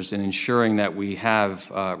soldiers in ensuring that we have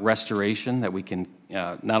restoration, that we can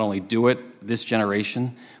not only do it this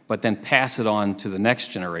generation, but then pass it on to the next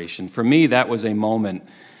generation. For me, that was a moment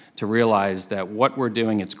to realize that what we're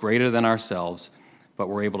doing, it's greater than ourselves, but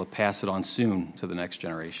we're able to pass it on soon to the next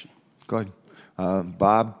generation. Good.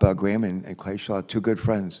 Bob Graham and Clay Shaw, two good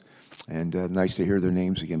friends, and nice to hear their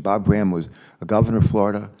names again. Bob Graham was a governor of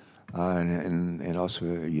Florida and also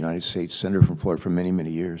a United States senator from Florida for many,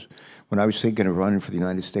 many years. When I was thinking of running for the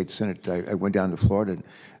United States Senate, I went down to Florida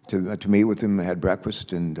to meet with him. I had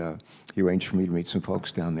breakfast, and he arranged for me to meet some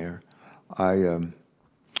folks down there. I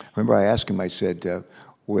remember I asked him, I said,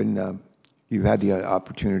 when you had the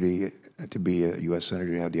opportunity to be a U.S.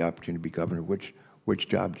 Senator, you had the opportunity to be governor, which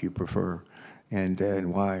job do you prefer,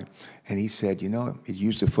 and why? And he said, you know, he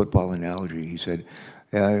used a football analogy. He said,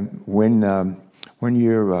 when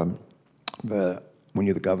you're the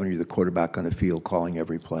governor, you're the quarterback on the field calling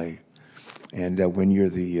every play. And when you're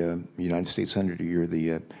the United States Senator, you're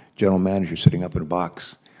the general manager sitting up in a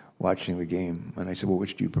box watching the game. And I said, well,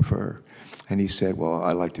 which do you prefer? And he said, well,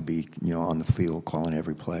 I like to be, on the field calling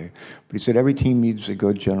every play. But he said, every team needs a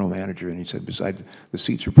good general manager. And he said, besides, the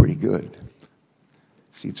seats are pretty good.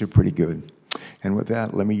 Seats are pretty good. And with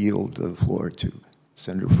that, let me yield the floor to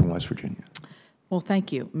Senator from West Virginia. Well,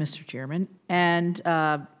 thank you, Mr. Chairman. And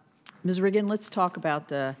Ms. Riggin, let's talk about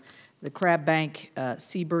the Crab Bank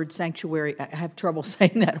Seabird Sanctuary. I have trouble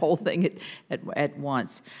saying that whole thing at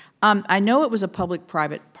once. I know it was a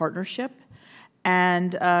public-private partnership,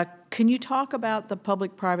 and can you talk about the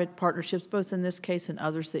public-private partnerships, both in this case and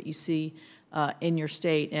others that you see in your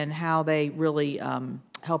state, and how they really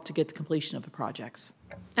help to get the completion of the projects?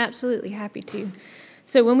 Absolutely, happy to.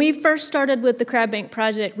 So when we first started with the Crab Bank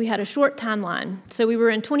project, we had a short timeline. So we were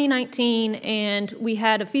in 2019, and we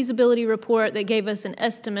had a feasibility report that gave us an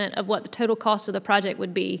estimate of what the total cost of the project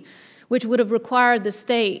would be, which would have required the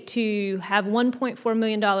state to have $1.4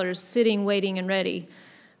 million sitting, waiting, and ready.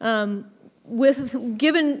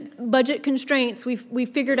 Given budget constraints, we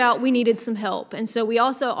figured out we needed some help. And so we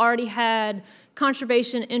also already had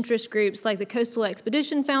conservation interest groups like the Coastal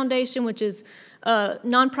Expedition Foundation, which is a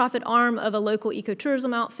nonprofit arm of a local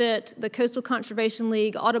ecotourism outfit, the Coastal Conservation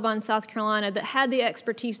League, Audubon, South Carolina, that had the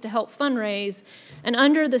expertise to help fundraise. And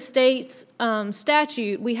under the state's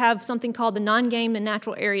statute, we have something called the Non-Game and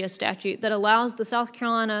Natural Area Statute that allows the South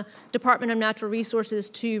Carolina Department of Natural Resources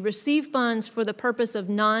to receive funds for the purpose of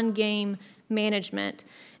non-game management.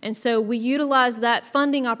 And so we utilize that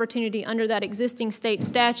funding opportunity under that existing state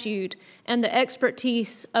statute and the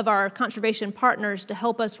expertise of our conservation partners to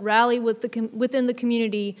help us rally within the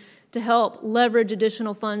community to help leverage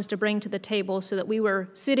additional funds to bring to the table, so that we were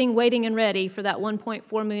sitting, waiting, and ready for that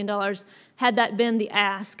 $1.4 million had that been the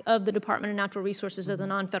ask of the Department of Natural Resources as the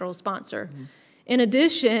non-federal sponsor. Mm-hmm. In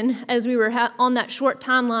addition, as we were on that short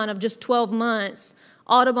timeline of just 12 months,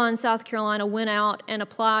 Audubon, South Carolina went out and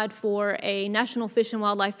applied for a National Fish and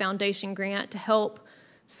Wildlife Foundation grant to help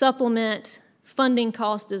supplement funding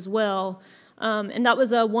costs as well. And that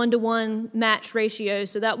was a 1-to-1 match ratio.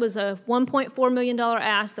 So that was a $1.4 million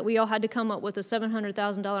ask that we all had to come up with a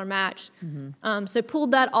 $700,000 match. Mm-hmm. So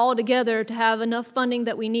pulled that all together to have enough funding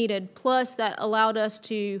that we needed, plus that allowed us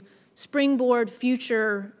to springboard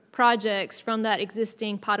future projects from that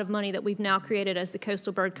existing pot of money that we've now created as the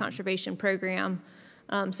Coastal Bird Conservation Program.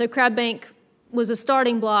 So Crab Bank was a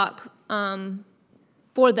starting block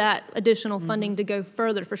for that additional funding to go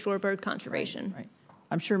further for shorebird conservation. Right.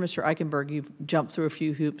 I'm sure, Mr. Eichenberg, you've jumped through a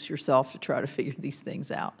few hoops yourself to try to figure these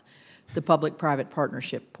things out, the public-private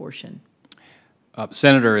partnership portion.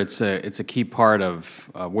 Senator, it's a key part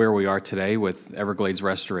of where we are today with Everglades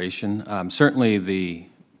restoration. Certainly the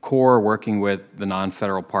Corps working with the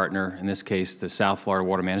non-federal partner, in this case the South Florida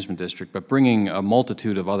Water Management District, but bringing a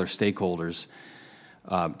multitude of other stakeholders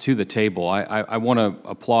to the table. I want to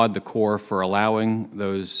applaud the Corps for allowing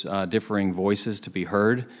those differing voices to be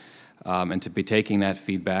heard. and to be taking that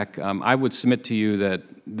feedback. I would submit to you that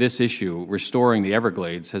this issue, restoring the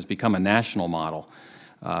Everglades, has become a national model.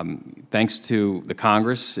 Thanks to the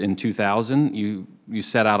Congress in 2000, you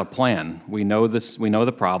set out a plan. We know this. We know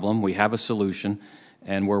the problem. We have a solution,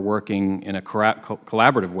 and we're working in a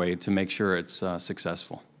collaborative way to make sure it's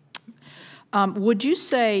successful. Would you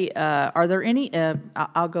say, are there any,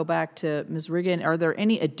 I'll go back to Ms. Riggin, are there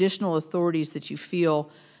any additional authorities that you feel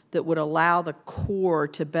that would allow the Corps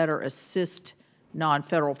to better assist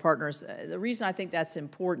non-federal partners? The reason I think that's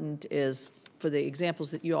important is for the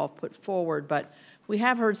examples that you all put forward, but we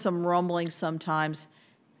have heard some rumblings sometimes,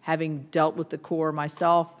 having dealt with the Corps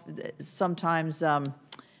myself, sometimes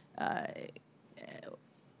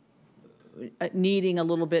needing a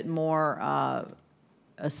little bit more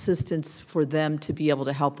assistance for them to be able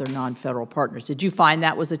to help their non-federal partners. Did you find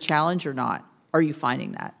that was a challenge or not? Are you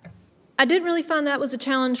finding that? I didn't really find that was a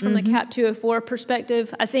challenge from the CAP 204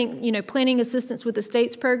 perspective. I think, planning assistance with the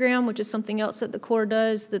states program, which is something else that the Corps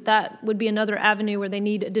does, that would be another avenue where they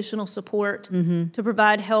need additional support to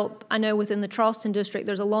provide help. I know within the Charleston district,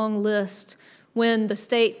 there's a long list when the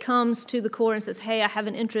state comes to the Corps and says, hey, I have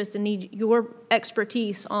an interest and need your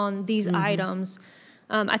expertise on these items.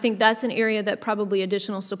 I think that's an area that probably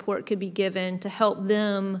additional support could be given to help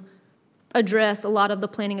them address a lot of the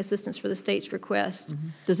planning assistance for the state's request.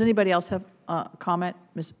 Does anybody else have a comment,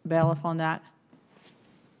 Ms. Bailiff, on that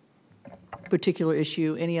particular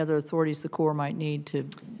issue? Any other authorities the Corps might need to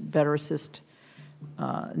better assist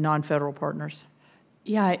non-federal partners?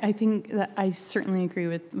 Yeah, I think that I certainly agree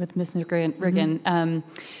with Ms. Riggin.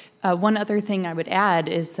 One other thing I would add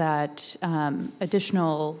is that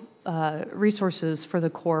additional resources for the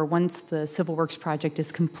Corps once the Civil Works project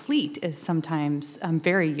is complete is sometimes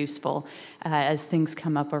very useful as things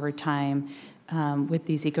come up over time with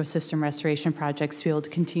these ecosystem restoration projects. To be able to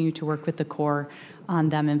continue to work with the Corps on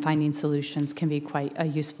them and finding solutions can be quite a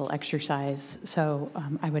useful exercise. So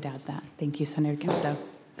I would add that. Thank you, Senator Capito.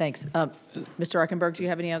 Thanks. Mr. Eichenberg, do you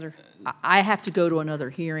have any other? I have to go to another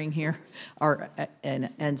hearing here,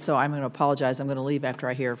 and so I'm going to apologize. I'm going to leave after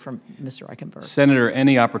I hear from Mr. Eichenberg. Senator,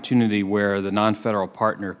 any opportunity where the non-federal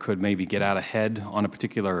partner could maybe get out ahead on a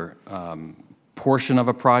particular portion of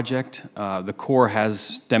a project, the Corps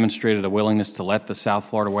has demonstrated a willingness to let the South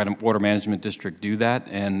Florida Water Management District do that,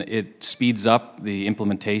 and it speeds up the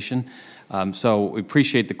implementation. So we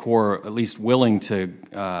appreciate the Corps at least willing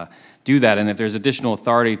to do that, and if there's additional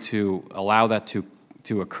authority to allow that to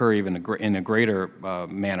occur even in a greater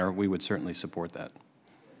manner, we would certainly support that.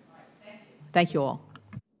 Thank you all.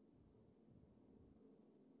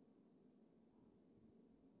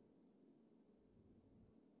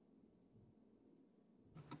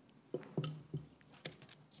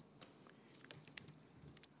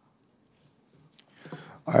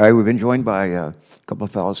 All right, we've been joined by a couple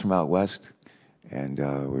of fellows from out west, and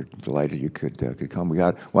we're delighted you could come. We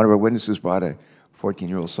got one of our witnesses brought a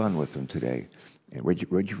 14-year-old son with him today. And would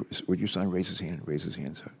your son raise his hand? Raise his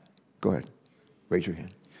hand, sir. Go ahead. Raise your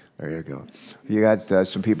hand. There you go. You got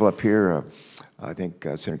some people up here. I think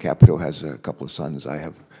Senator Capito has a couple of sons. I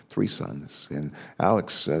have 3 sons. And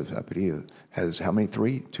Alex Padilla has how many?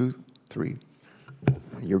 3? 2? 3?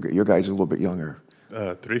 Your guys are a little bit younger.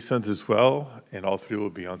 3 sons as well, and all 3 will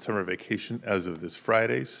be on summer vacation as of this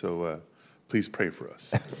Friday, so please pray for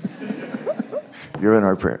us. You're in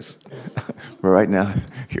our prayers. But right now,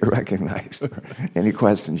 you're recognized. Any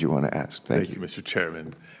questions you want to ask? Thank you. Mr.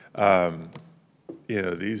 Chairman.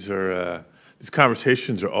 These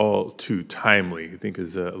conversations are all too timely. I think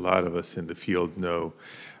as a lot of us in the field know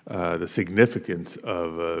the significance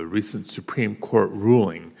of a recent Supreme Court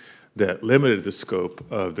ruling that limited the scope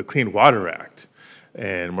of the Clean Water Act,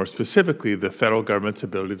 and more specifically, the federal government's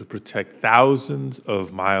ability to protect thousands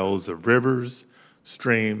of miles of rivers,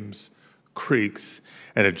 streams, creeks,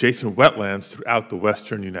 and adjacent wetlands throughout the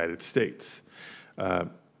western United States.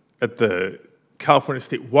 At the California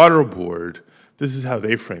State Water Board, this is how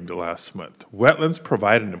they framed it last month. Wetlands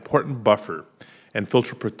provide an important buffer and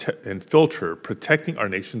filter protecting our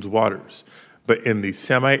nation's waters. But in the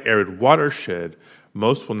semi-arid watershed,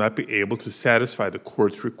 most will not be able to satisfy the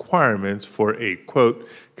court's requirements for a, quote,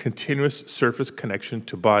 continuous surface connection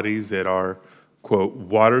to bodies that are, quote,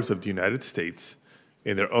 waters of the United States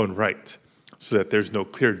in their own right, so that there's no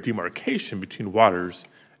clear demarcation between waters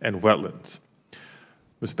and wetlands.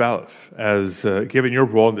 Ms. Bailiff, as given your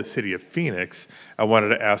role in the city of Phoenix, I wanted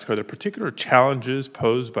to ask, are there particular challenges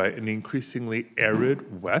posed by an increasingly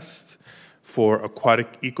arid West for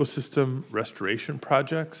aquatic ecosystem restoration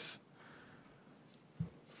projects?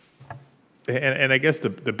 And I guess the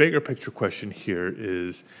bigger picture question here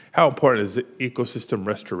is how important is ecosystem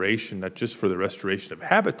restoration, not just for the restoration of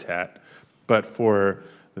habitat, but for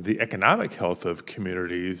the economic health of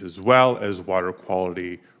communities, as well as water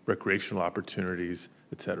quality, recreational opportunities,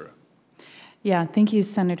 et cetera? Yeah, thank you,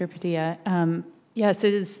 Senator Padilla. Yes,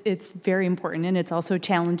 it's very important, and it's also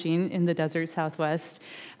challenging in the desert Southwest.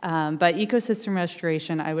 But ecosystem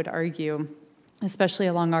restoration, I would argue, especially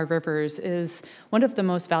along our rivers, is one of the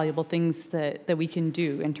most valuable things that we can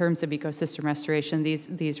do in terms of ecosystem restoration.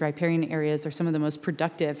 These riparian areas are some of the most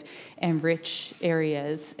productive and rich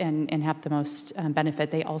areas and have the most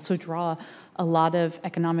benefit. They also draw a lot of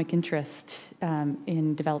economic interest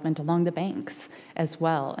in development along the banks as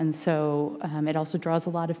well. And so it also draws a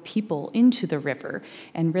lot of people into the river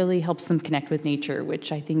and really helps them connect with nature,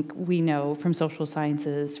 which I think we know from social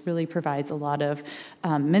sciences really provides a lot of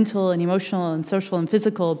mental and emotional and social and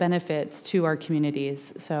physical benefits to our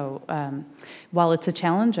communities. So while it's a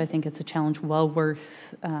challenge, I think it's a challenge well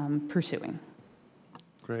worth pursuing.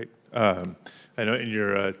 Great. I know in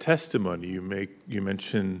your testimony you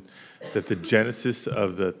mentioned that the genesis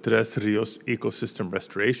of the Tres Rios Ecosystem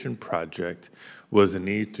Restoration Project was a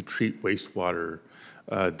need to treat wastewater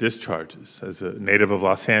discharges. As a native of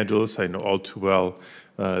Los Angeles, I know all too well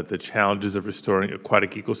the challenges of restoring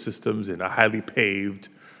aquatic ecosystems in a highly paved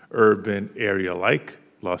urban area like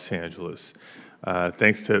Los Angeles.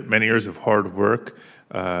 Thanks to many years of hard work,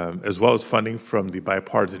 as well as funding from the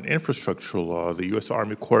bipartisan infrastructure law, the U.S.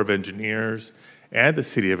 Army Corps of Engineers and the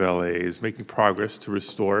City of LA is making progress to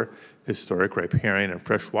restore historic riparian and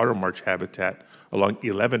freshwater marsh habitat along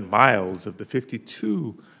 11 miles of the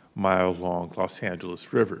 52-mile-long Los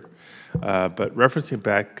Angeles River. But referencing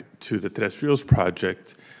back to the Tres Rios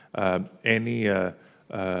project, in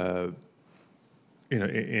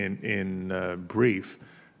brief,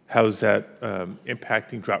 how's that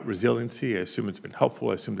impacting drought resiliency? I assume it's been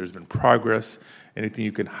helpful. I assume there's been progress. Anything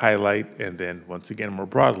you can highlight? And then, once again, more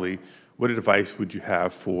broadly, what advice would you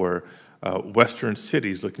have for Western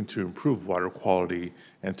cities looking to improve water quality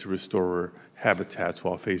and to restore habitats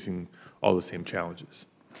while facing all the same challenges?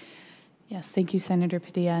 Yes, thank you, Senator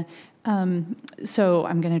Padilla. So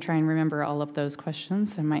I'm going to try and remember all of those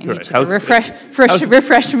questions. I might need you to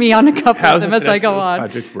refresh me on a couple of them as I go on.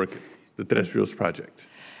 How's the project working? The Tres Rios project.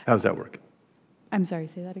 How's that working? I'm sorry,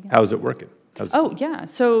 say that again. How's it working? Yeah.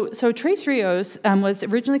 So Tres Rios was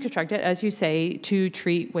originally constructed, as you say, to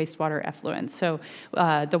treat wastewater effluents. So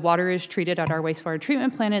the water is treated at our wastewater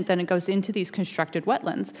treatment plant, and then it goes into these constructed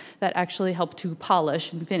wetlands that actually help to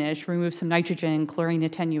polish and finish, remove some nitrogen, chlorine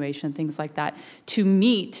attenuation, things like that, to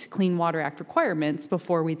meet Clean Water Act requirements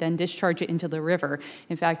before we then discharge it into the river.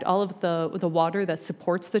 In fact, all of the water that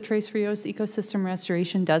supports the Tres Rios ecosystem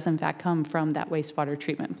restoration does, in fact, come from that wastewater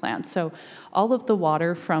treatment plant. So all of the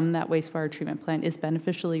water from that wastewater treatment plant is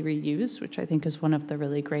beneficially reused, which I think is one of the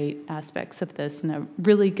really great aspects of this and a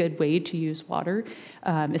really good way to use water,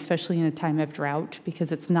 especially in a time of drought,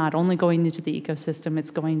 because it's not only going into the ecosystem,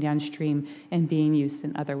 it's going downstream and being used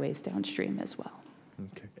in other ways downstream as well.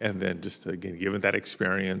 Okay. And then just, again, given that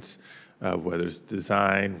experience, whether it's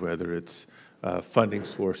design, whether it's funding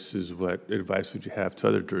sources, what advice would you have to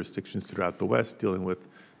other jurisdictions throughout the West dealing with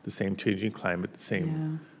the same changing climate, the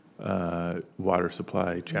same water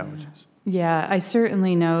supply challenges? Yeah, I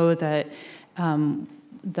certainly know that the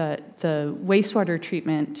wastewater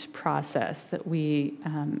treatment process that we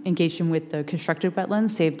engaged in with the constructed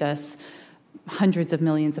wetlands saved us hundreds of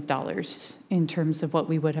millions of dollars in terms of what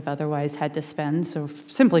we would have otherwise had to spend. So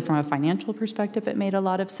simply from a financial perspective, it made a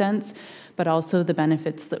lot of sense, but also the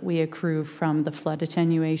benefits that we accrue from the flood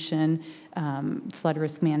attenuation, flood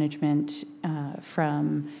risk management,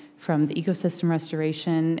 from the ecosystem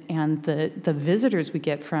restoration, and the visitors we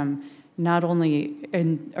get from not only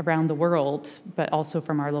around the world, but also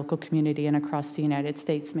from our local community and across the United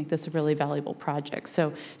States, make this a really valuable project.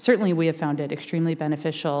 So certainly we have found it extremely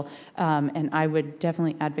beneficial, and I would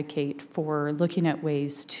definitely advocate for looking at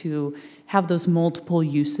ways to have those multiple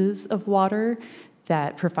uses of water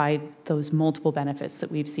that provide those multiple benefits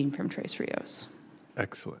that we've seen from Tres Rios.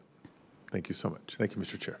 Excellent. Thank you so much. Thank you,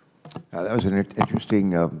 Mr. Chair. That was an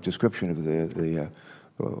interesting description of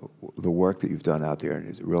the work that you've done out there, and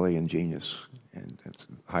it's really ingenious, and it's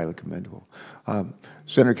highly commendable.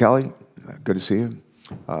 Senator Kelly, good to see you.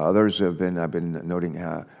 Others have been, I've been noting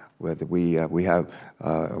whether we have,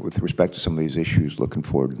 with respect to some of these issues, looking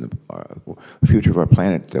forward in the future of our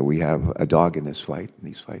planet, we have a dog in this fight, in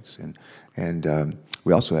these fights, and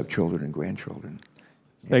we also have children and grandchildren.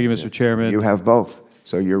 Thank you, Mr. Chairman. You have both.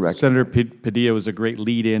 So you're recommending. Senator Padilla was a great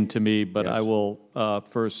lead-in to me, but yes. I will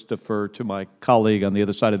first defer to my colleague on the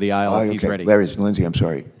other side of the aisle if he's ready. Larry, Lindsay, I'm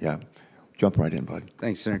sorry. Yeah. Jump right in, bud.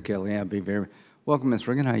 Thanks, Senator Kelly. I'll be very welcome, Ms.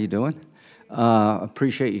 Riggin. How you doing?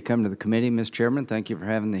 Appreciate you coming to the committee, Ms. Chairman. Thank you for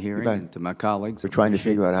having the hearing, and to my colleagues. We're trying to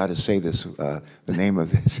figure out how to say this, the name of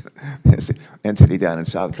this entity down in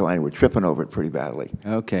South Carolina. We're tripping over it pretty badly.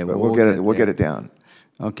 Okay, But well, we'll get it down.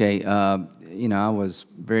 Okay, you know, I was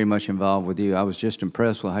very much involved with you. I was just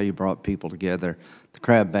impressed with how you brought people together. The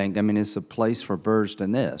Crab Bank, I mean, it's a place for birds to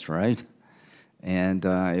nest, right? And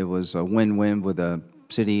it was a win-win with the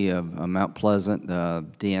city of Mount Pleasant, the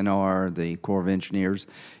DNR, the Corps of Engineers.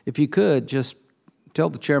 If you could, just tell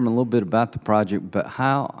the chairman a little bit about the project, but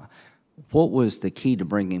what was the key to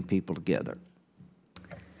bringing people together?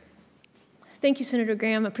 Thank you, Senator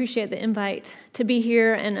Graham. Appreciate the invite to be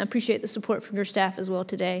here and appreciate the support from your staff as well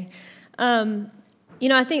today. You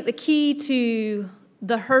know, I think the key to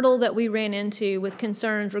the hurdle that we ran into with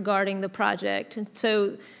concerns regarding the project, and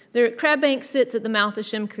so the Crab Bank sits at the mouth of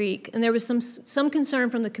Shem Creek, and there was some concern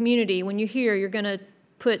from the community. When you hear you're going to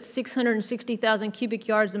put 660,000 cubic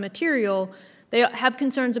yards of material, they have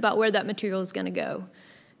concerns about where that material is going to go.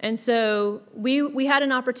 And so we had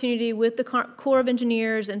an opportunity with the Corps of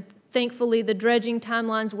Engineers, and thankfully the dredging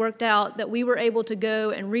timelines worked out that we were able to go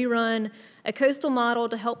and rerun a coastal model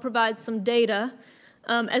to help provide some data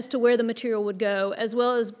as to where the material would go, as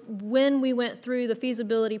well as when we went through the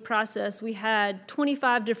feasibility process, we had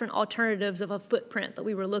 25 different alternatives of a footprint that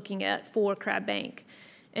we were looking at for Crab Bank.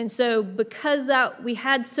 And so because we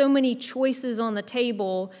had so many choices on the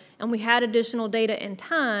table and we had additional data and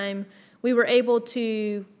time, we were able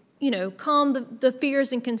to, you know, calm the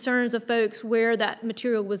fears and concerns of folks where that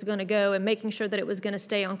material was going to go and making sure that it was going to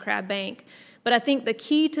stay on Crab Bank. But I think the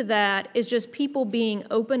key to that is just people being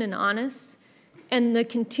open and honest, and the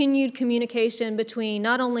continued communication between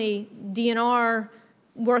not only DNR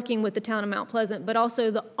working with the town of Mount Pleasant, but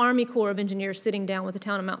also the Army Corps of Engineers sitting down with the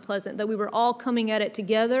town of Mount Pleasant, that we were all coming at it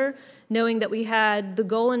together, knowing that we had the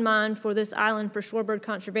goal in mind for this island for shorebird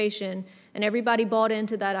conservation, and everybody bought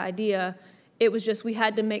into that idea. It was just we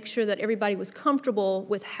had to make sure that everybody was comfortable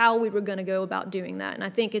with how we were going to go about doing that. And I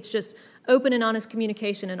think it's just open and honest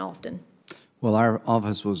communication and often. Well, our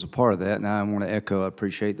office was a part of that, and I want to echo, I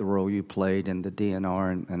appreciate the role you played in the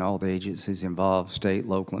DNR and all the agencies involved, state,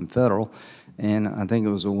 local, and federal, and I think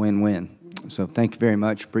it was a win-win. So thank you very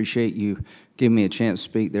much. Appreciate you giving me a chance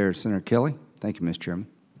to speak there, Senator Kelly. Thank you, Mr. Chairman.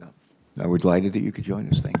 No, we're delighted that you could join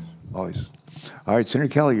us. Thanks, always. All right,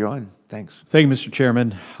 Senator Kelly, you're on. Thanks. Thank you, Mr.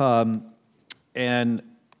 Chairman. And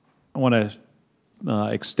I want to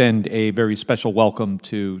extend a very special welcome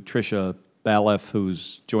to Tricia Balef,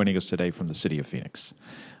 who's joining us today from the city of Phoenix.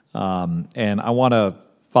 And I want to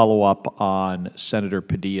follow up on Senator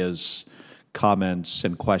Padilla's comments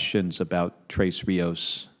and questions about Tres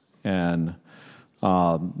Rios and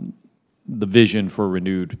the vision for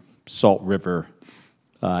renewed Salt River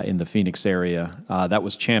in the Phoenix area. That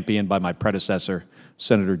was championed by my predecessor,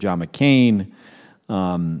 Senator John McCain.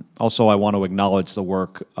 Also, I want to acknowledge the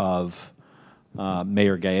work of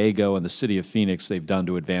Mayor Gallego and the City of Phoenix they've done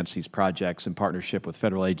to advance these projects in partnership with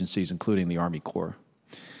federal agencies, including the Army Corps.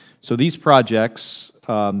 So these projects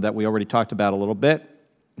that we already talked about a little bit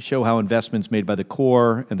show how investments made by the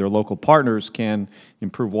Corps and their local partners can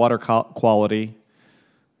improve water quality,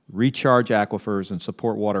 recharge aquifers, and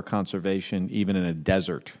support water conservation even in a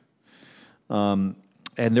desert.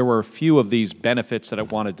 And there were a few of these benefits that I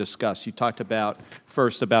want to discuss. You talked about,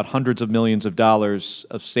 first, about hundreds of millions of dollars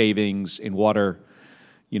of savings in water,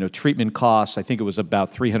 treatment costs. I think it was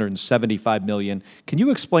about $375 million. Can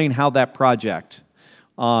you explain how that project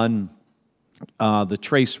on the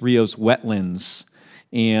Tres Rios wetlands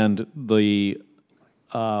and the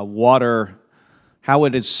water, how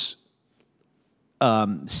it has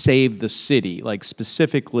saved the city, like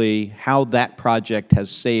specifically how that project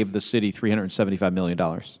has saved the city $375 million?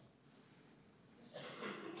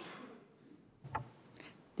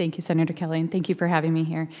 Thank you, Senator Kelly, and thank you for having me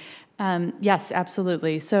here. Yes,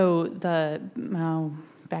 absolutely. So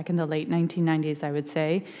back in the late 1990s, I would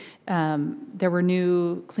say, there were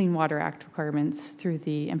new Clean Water Act requirements through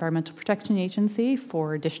the Environmental Protection Agency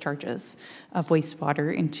for discharges of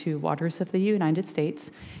wastewater into waters of the United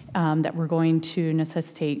States that were going to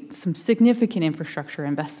necessitate some significant infrastructure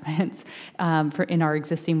investments in our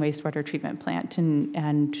existing wastewater treatment plant.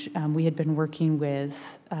 And we had been working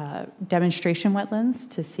with demonstration wetlands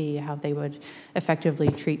to see how they would effectively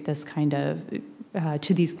treat this kind of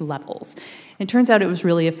to these levels. It turns out it was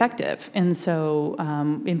really effective. And so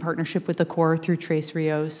in partnership with the Corps through Tres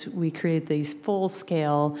Rios, we created these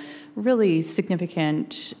full-scale, really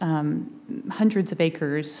significant hundreds of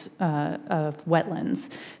acres of wetlands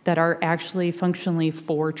that are actually functionally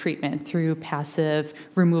for treatment through passive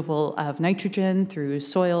removal of nitrogen, through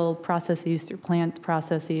soil processes, through plant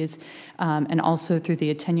processes, and also through the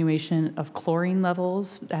attenuation of chlorine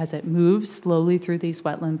levels as it moves slowly through these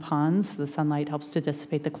wetland ponds. The sunlight helps to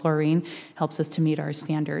dissipate the chlorine, helps us to meet our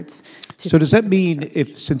standards. So does that mean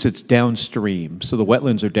since it's downstream, so the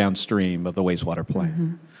wetlands are downstream of the wastewater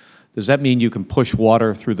plant, does that mean you can push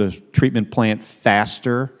water through the treatment plant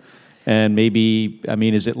faster? And maybe, I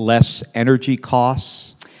mean, is it less energy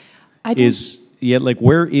costs?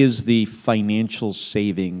 Where is the financial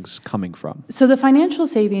savings coming from? So the financial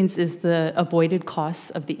savings is the avoided costs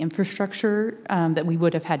of the infrastructure that we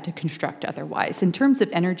would have had to construct otherwise. In terms of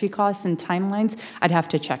energy costs and timelines, I'd have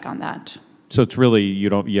to check on that. So it's really,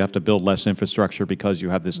 you have to build less infrastructure because you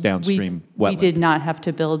have this downstream wetland. We did not have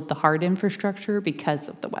to build the hard infrastructure because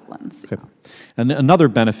of the wetlands. Okay. And another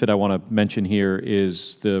benefit I want to mention here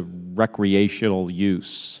is the recreational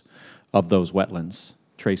use of those wetlands,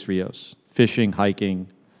 Tres Rios, fishing, hiking,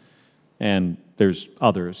 and there's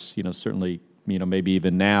others, certainly, maybe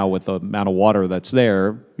even now with the amount of water that's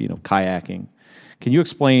there, kayaking. Can you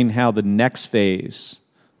explain how the next phase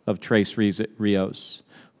of Tres Rios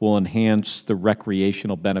will enhance the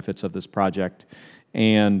recreational benefits of this project,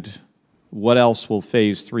 and what else will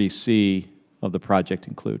Phase 3C of the project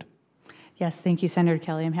include? Yes, thank you, Senator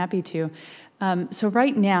Kelly. I'm happy to. So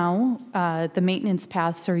right now, the maintenance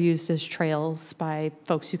paths are used as trails by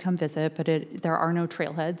folks who come visit, but there are no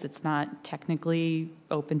trailheads. It's not technically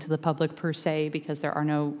open to the public per se because there are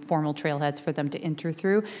no formal trailheads for them to enter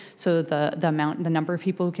through. So the number of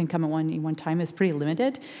people who can come at one time is pretty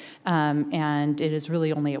limited, and it is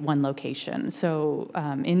really only at one location. So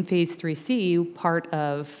in Phase 3C, part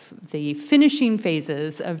of the finishing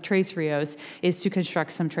phases of Tres Rios is to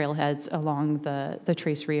construct some trailheads along the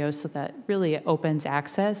Tres Rios so that really it opens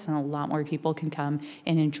access and a lot more people can come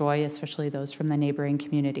and enjoy, especially those from the neighboring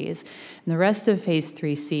communities. And the rest of Phase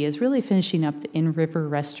 3C is really finishing up the in-river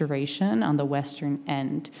restoration on the western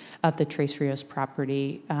end of the Tres Rios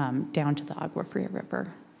property down to the Agua Fria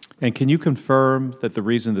River. And can you confirm that the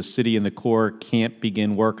reason the city and the Corps can't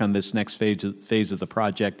begin work on this next phase of the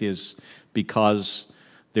project is because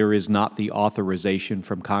there is not the authorization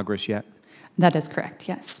from Congress yet? That is correct,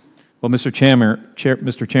 yes. Well, Mr.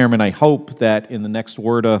 Chairman, I hope that in the next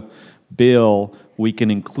WRDA bill, we can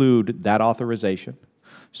include that authorization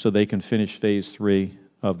so they can finish Phase 3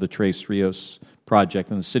 of the Tres Rios project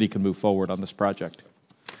and the city can move forward on this project.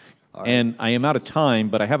 Right. And I am out of time,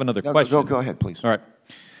 but I have another question. Go ahead, please. All right.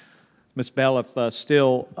 Ms. Bailiff,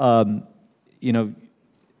 still,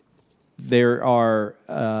 there are,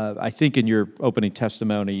 I think in your opening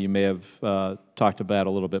testimony, you may have talked about a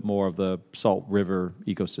little bit more of the Salt River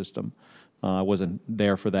ecosystem. I wasn't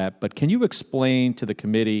there for that. But can you explain to the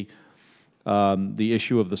committee the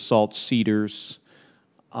issue of the salt cedars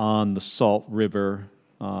on the Salt River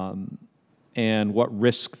and what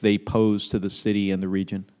risk they pose to the city and the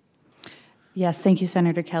region? Yes, thank you,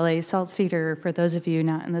 Senator Kelly. Salt cedar, for those of you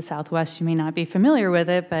not in the Southwest, you may not be familiar with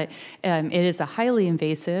it, but it is a highly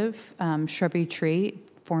invasive shrubby tree.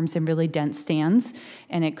 It forms in really dense stands,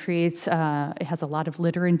 and it creates, it has a lot of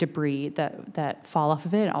litter and debris that fall off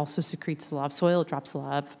of it. It also secretes a lot of soil. It drops a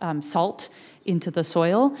lot of salt into the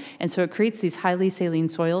soil, and so it creates these highly saline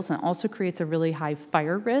soils and also creates a really high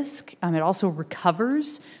fire risk. It also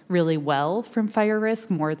recovers really well from fire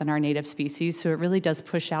risk, more than our native species, so it really does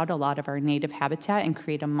push out a lot of our native habitat and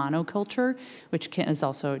create a monoculture, which is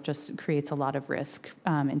also just creates a lot of risk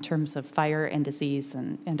in terms of fire and disease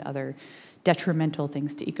and other detrimental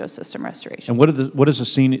things to ecosystem restoration. And what has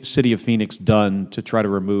the city of Phoenix done to try to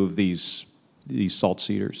remove these salt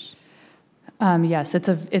cedars? Yes, it's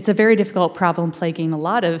a very difficult problem plaguing a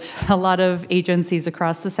lot of agencies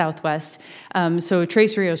across the Southwest. So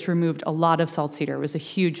Tres Rios removed a lot of salt cedar. It was a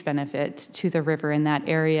huge benefit to the river in that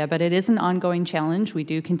area, but it is an ongoing challenge. We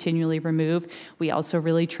do continually remove. We also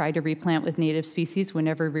really try to replant with native species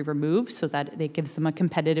whenever we remove, so that it gives them a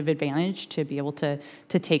competitive advantage to be able to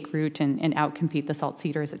take root and outcompete the salt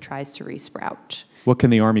cedar as it tries to resprout. What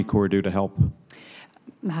can the Army Corps do to help?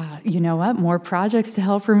 You know what? More projects to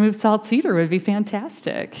help remove salt cedar would be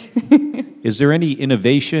fantastic. Is there any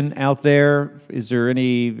innovation out there? Are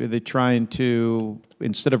they trying to,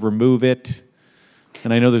 instead of remove it,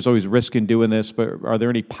 and I know there's always risk in doing this, but are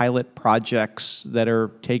there any pilot projects that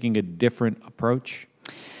are taking a different approach?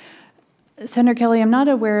 Senator Kelly, I'm not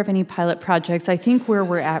aware of any pilot projects. I think where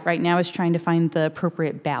we're at right now is trying to find the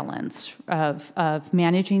appropriate balance of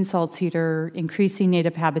managing salt cedar, increasing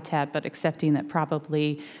native habitat, but accepting that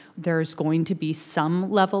probably there's going to be some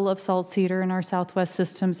level of salt cedar in our Southwest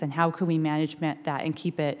systems, and how can we manage that and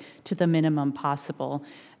keep it to the minimum possible.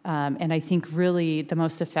 And I think really the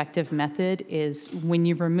most effective method is when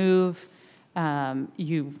you remove,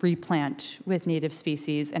 you replant with native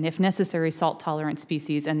species, and if necessary, salt-tolerant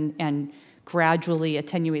species, and gradually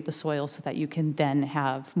attenuate the soil so that you can then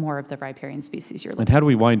have more of the riparian species you're looking for. And how do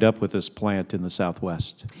we wind up with this plant in the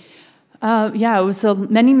Southwest? Yeah, it was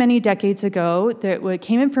many, many decades ago that it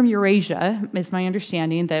came in from Eurasia, is my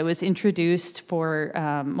understanding, that it was introduced for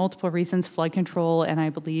multiple reasons, flood control, and I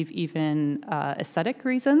believe even aesthetic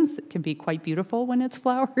reasons. It can be quite beautiful when it's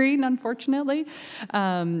flowering, unfortunately.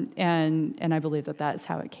 And I believe that that's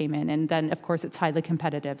how it came in. And then, of course, it's highly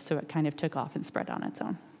competitive, so it kind of took off and spread on its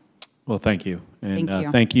own. Well, thank you. And Thank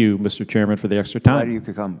you. thank you, Mr. Chairman, for the extra Glad time. you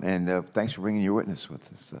could come, and thanks for bringing your witness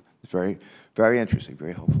with us. It's very, very interesting,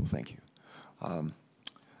 very helpful. Thank you.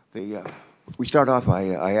 We start off.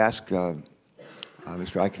 I asked Mr.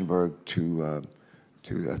 Eichenberg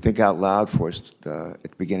to think out loud for us at the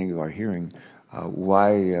beginning of our hearing.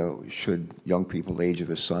 Why should young people the age of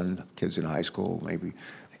his son, kids in high school, maybe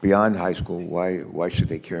beyond high school, why should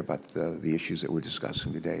they care about the issues that we're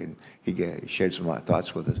discussing today? And he shared some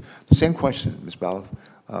thoughts with us. The same question, Ms. Baloff.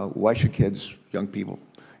 Why should kids, young people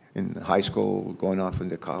in high school, going off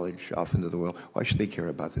into college, off into the world, why should they care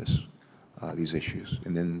about these issues?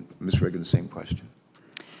 And then Ms. Reagan, the same question.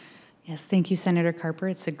 Yes, thank you, Senator Carper.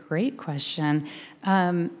 It's a great question.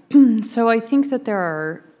 So I think that there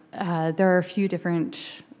are a few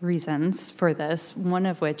different reasons for this, one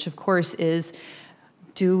of which, of course, is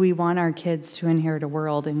do we want our kids to inherit a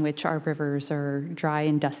world in which our rivers are dry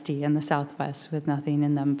and dusty in the Southwest with nothing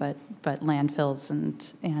in them but landfills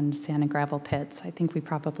and sand and gravel pits? I think we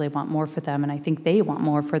probably want more for them, and I think they want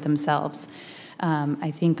more for themselves.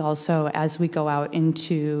 I think also as we go out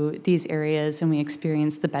into these areas and we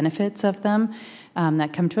experience the benefits of them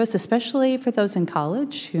that come to us, especially for those in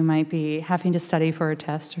college who might be having to study for a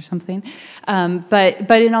test or something.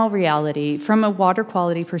 But in all reality, from a water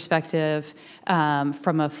quality perspective,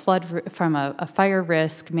 from a fire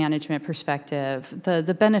risk management perspective,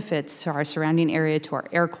 the benefits to our surrounding area, to our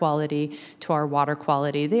air quality, to our water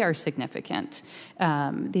quality, they are significant.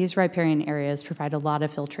 These riparian areas provide a lot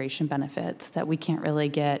of filtration benefits that we can't really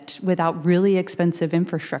get without really expensive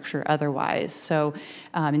infrastructure otherwise. So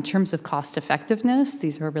in terms of cost effectiveness,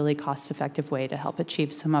 these are a really cost-effective way to help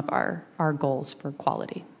achieve some of our goals for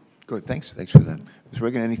quality. Good, thanks for that. Ms.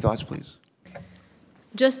 Reagan, any thoughts, please?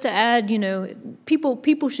 Just to add,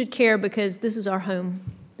 people should care because this is our home.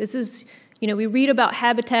 This is, we read about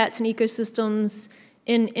habitats and ecosystems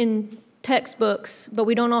in textbooks, but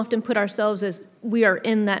we don't often put ourselves as we are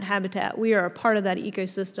in that habitat. We are a part of that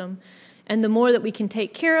ecosystem. And the more that we can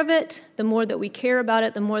take care of it, the more that we care about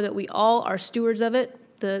it, the more that we all are stewards of it.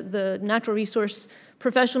 The natural resource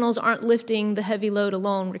professionals aren't lifting the heavy load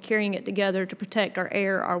alone. We're carrying it together to protect our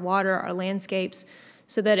air, our water, our landscapes,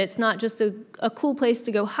 so that it's not just a cool place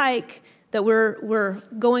to go hike that we're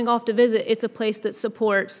going off to visit. It's a place that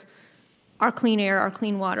supports our clean air, our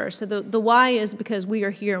clean water. So the why is because we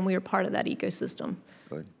are here and we are part of that ecosystem.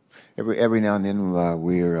 Good. Every now and then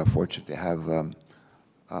we are fortunate to have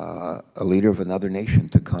a leader of another nation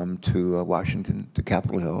to come to Washington, to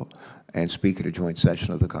Capitol Hill, and speak at a joint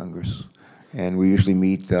session of the Congress. And we usually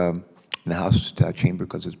meet in the House chamber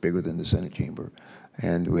because it's bigger than the Senate chamber.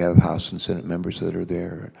 And we have House and Senate members that are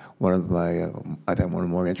there. One of my, I think one of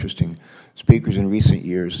the more interesting speakers in recent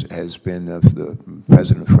years has been the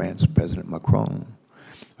President of France, President Macron,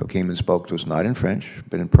 who came and spoke to us, not in French,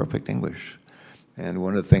 but in perfect English. And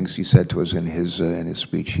one of the things he said to us in his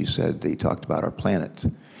speech, he said, he talked about our planet.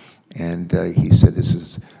 And he said, this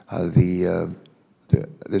is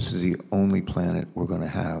this is the only planet we're going to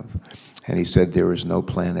have. And he said, there is no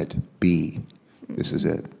planet B. This is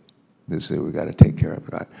it. This is it. We've got to take care of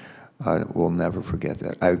it. I will never forget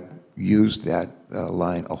that. I've used that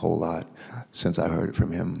line a whole lot since I heard it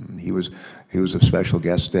from him. He was a special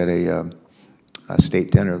guest at a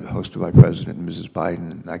state dinner hosted by President and Mrs.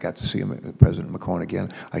 Biden, and I got to see him, President Macron,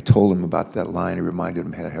 again. I told him about that line. I reminded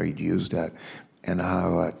him how he'd used that and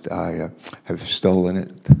how I have stolen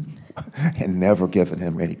it and never given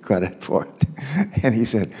him any credit for it. And he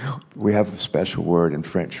said, we have a special word in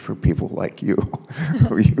French for people like you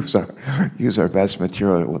who use our best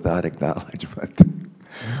material without acknowledgement.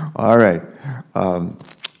 All right.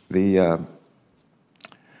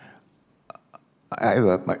 I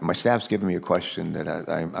have my staff's given me a question that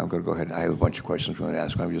I'm going to go ahead and I have a bunch of questions I'm going to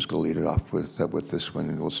ask. I'm just going to lead it off with this one,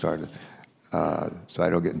 and we'll start so I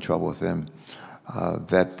don't get in trouble with them.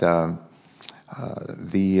 The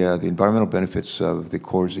environmental benefits of the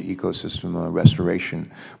Corps' ecosystem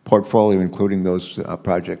restoration portfolio, including those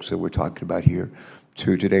projects that we're talking about here,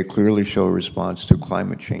 to today clearly show a response to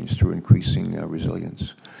climate change through increasing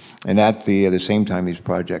resilience. And at the same time, these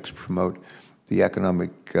projects promote the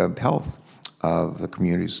economic health of the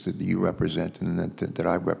communities that you represent and that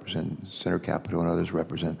I represent, Senator Capito and others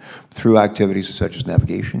represent, through activities such as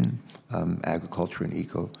navigation, agriculture, and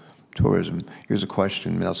ecotourism. Here's a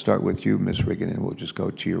question, and I'll start with you, Ms. Riggin, and we'll just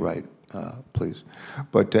go to your right, please.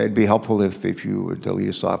 But it'd be helpful if you would lead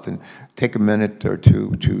us off and take a minute or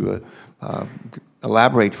two to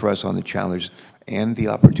elaborate for us on the challenges and the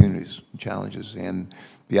challenges and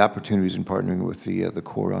the opportunities in partnering with the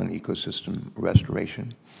Corps on ecosystem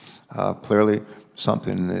restoration. Clearly,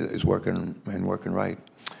 something is working and working right,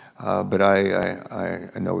 but I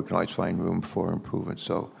know we can always find room for improvement.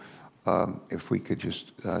 So, if we could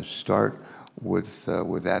just start with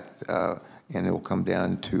that, and it will come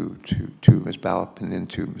down to Ms. Ballop and then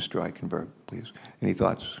to Mr. Eichenberg, please. Any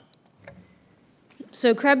thoughts?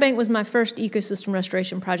 So Crab Bank was my first ecosystem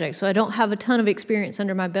restoration project, so I don't have a ton of experience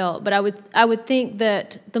under my belt, but I would think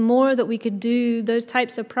that the more that we could do those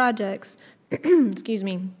types of projects, excuse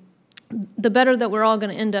me, the better that we're all going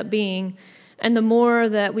to end up being, and the more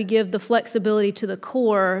that we give the flexibility to the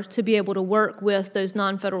Corps to be able to work with those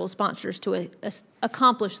non-federal sponsors to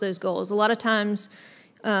accomplish those goals. A lot of times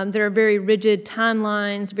there are very rigid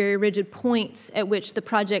timelines, very rigid points at which the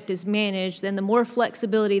project is managed, and the more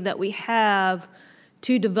flexibility that we have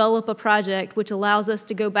to develop a project which allows us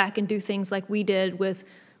to go back and do things like we did with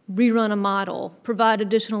rerun a model, provide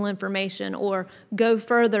additional information, or go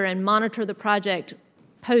further and monitor the project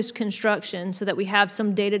post-construction so that we have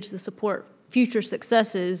some data to support future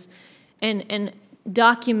successes and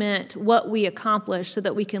document what we accomplished so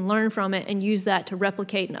that we can learn from it and use that to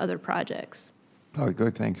replicate in other projects. All right,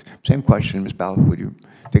 good, thanks. Same question, Ms. Ballop, would you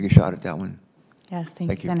take a shot at that one? Yes, thank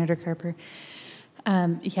you, you. Senator Carper.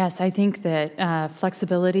 Yes, I think that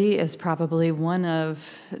flexibility is probably one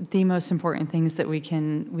of the most important things that we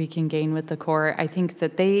can gain with the Corps. I think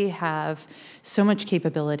that they have so much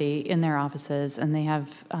capability in their offices, and they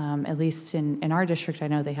have, at least in our district, I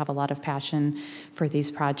know they have a lot of passion for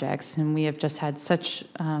these projects, and we have just had such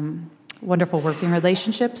wonderful working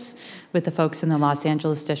relationships with the folks in the Los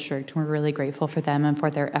Angeles district. We're really grateful for them and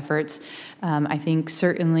for their efforts. I think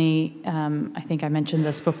certainly, I think I mentioned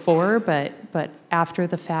this before, but after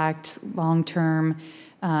the fact, long-term,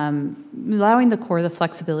 allowing the Corps the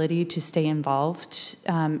flexibility to stay involved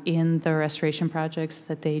in the restoration projects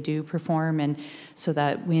that they do perform, and so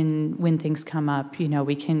that when things come up, you know,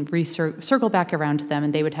 we can circle back around to them,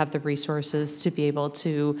 and they would have the resources to be able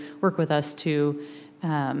to work with us to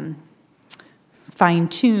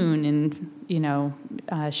fine-tune and, you know,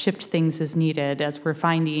 shift things as needed as we're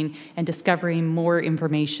finding and discovering more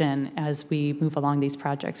information as we move along these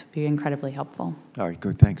projects would be incredibly helpful. All right,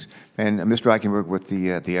 good, thanks. And Mr. Eichenberg, with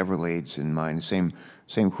the Everglades in mind, same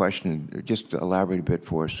question. Just elaborate a bit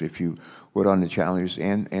for us, if you would, on the challenges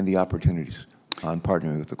and the opportunities on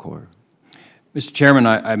partnering with the Corps. Mr. Chairman,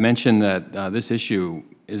 I mentioned that this issue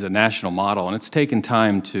is a national model, and it's taken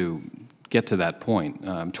time to get to that point.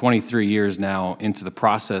 23 years now into the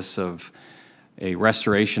process of a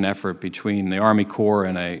restoration effort between the Army Corps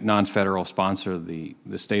and a non-federal sponsor, the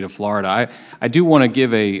state of Florida. I do want to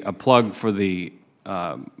give a plug for the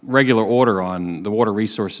regular order on the Water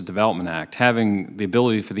Resources Development Act, having the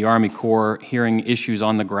ability for the Army Corps, hearing issues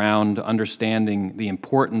on the ground, understanding the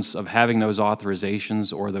importance of having those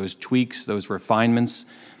authorizations or those tweaks, those refinements.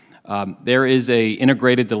 There is an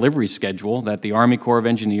integrated delivery schedule that the Army Corps of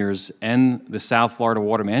Engineers and the South Florida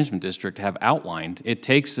Water Management District have outlined. It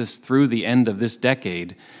takes us through the end of this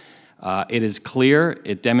decade. It is clear,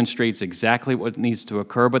 it demonstrates exactly what needs to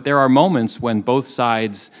occur, but there are moments when both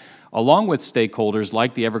sides, along with stakeholders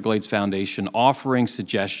like the Everglades Foundation, offering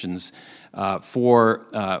suggestions for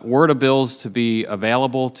WRDA bills to be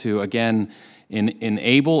available to, again,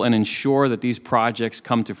 enable and ensure that these projects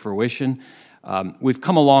come to fruition. We've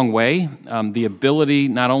come a long way. The ability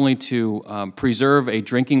not only to preserve a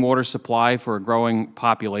drinking water supply for a growing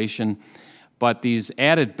population, but these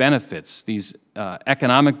added benefits, these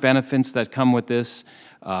economic benefits that come with this,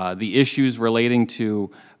 the issues relating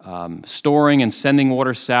to storing and sending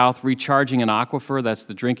water south, recharging an aquifer, that's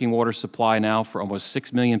the drinking water supply now for almost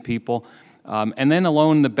 6 million people, and then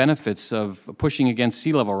alone the benefits of pushing against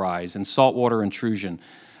sea level rise and saltwater intrusion.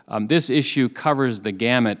 This issue covers the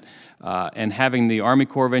gamut, and having the Army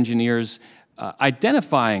Corps of Engineers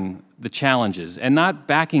identifying the challenges and not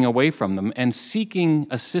backing away from them and seeking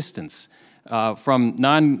assistance from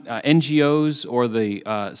NGOs or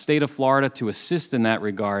the state of Florida to assist in that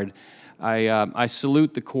regard. I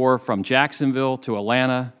salute the Corps from Jacksonville to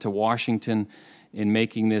Atlanta to Washington in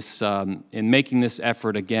making this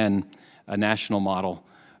effort again a national model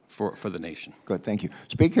for the nation. Good, thank you.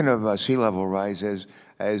 Speaking of sea level rise,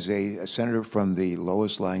 as a senator from the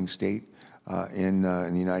lowest lying state in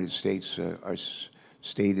the United States, our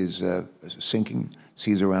state is sinking.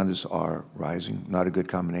 Seas around us are rising. Not a good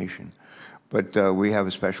combination. But we have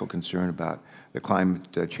a special concern about the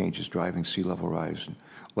climate changes driving sea level rise, and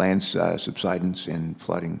land subsidence and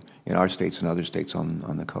flooding in our states and other states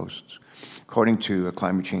on the coasts. According to a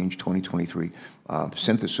Climate Change 2023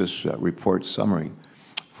 synthesis report summary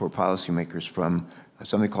for policymakers from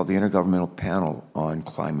something called the Intergovernmental Panel on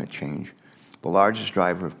Climate Change, the largest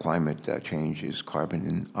driver of climate change is carbon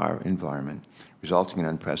in our environment, resulting in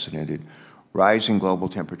unprecedented rising global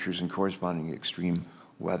temperatures and corresponding extreme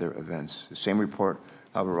weather events. The same report,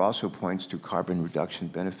 however, also points to carbon reduction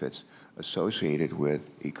benefits associated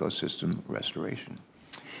with ecosystem restoration.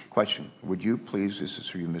 Question, would you please, this is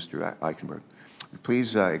for you, Mr. Eichenberg,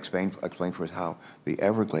 please explain for us how the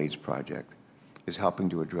Everglades project is helping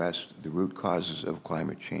to address the root causes of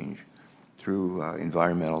climate change through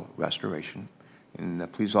environmental restoration.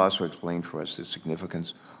 And please also explain for us the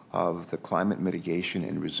significance of the climate mitigation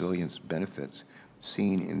and resilience benefits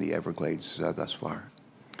seen in the Everglades thus far.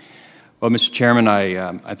 Well, Mr. Chairman,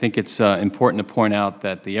 I think it's important to point out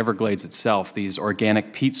that the Everglades itself, these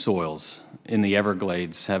organic peat soils in the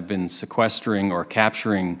Everglades, have been sequestering or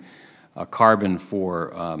capturing carbon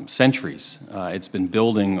for centuries. It's been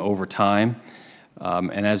building over time.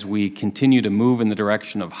 And as we continue to move in the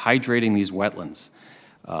direction of hydrating these wetlands,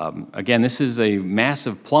 again, this is a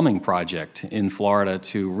massive plumbing project in Florida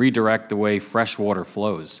to redirect the way fresh water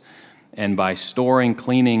flows. And by storing,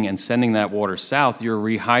 cleaning, and sending that water south, you're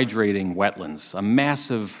rehydrating wetlands, a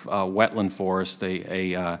massive wetland forest,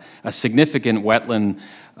 a significant wetland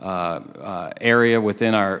area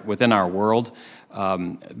within our world.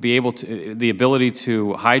 The ability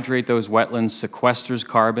to hydrate those wetlands sequesters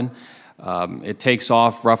carbon. It takes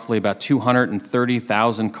off roughly about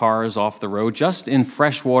 230,000 cars off the road just in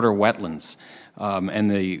freshwater wetlands,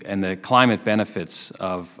 and the climate benefits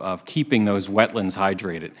of keeping those wetlands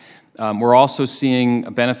hydrated. We're also seeing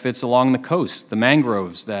benefits along the coast. The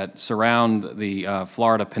mangroves that surround the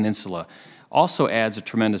Florida peninsula also adds a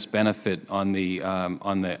tremendous benefit on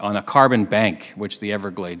a carbon bank, which the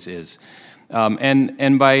Everglades is.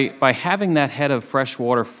 And by having that head of fresh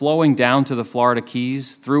water flowing down to the Florida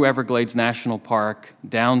Keys, through Everglades National Park,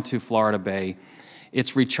 down to Florida Bay,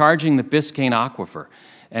 it's recharging the Biscayne Aquifer.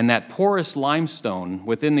 And that porous limestone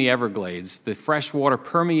within the Everglades, the fresh water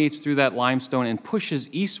permeates through that limestone and pushes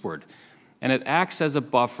eastward. And it acts as a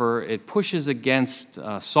buffer. It pushes against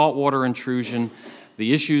saltwater intrusion,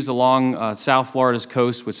 the issues along South Florida's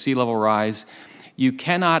coast with sea level rise. We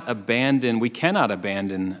cannot abandon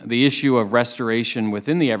the issue of restoration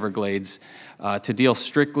within the Everglades to deal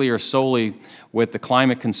strictly or solely with the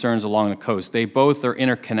climate concerns along the coast. They both are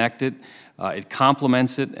interconnected. It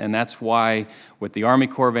complements it, and that's why, with the Army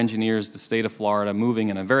Corps of Engineers, the state of Florida, moving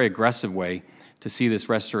in a very aggressive way to see this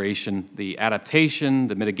restoration, the adaptation,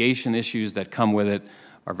 the mitigation issues that come with it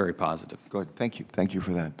are very positive. Good, thank you. Thank you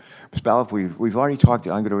for that. Ms. Balloff, we've already talked,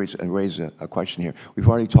 I'm going to raise a question here. We've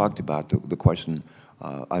already talked about the question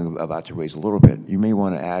I'm about to raise a little bit. You may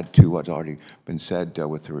want to add to what's already been said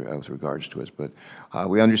with regards to us, but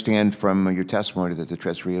we understand from your testimony that the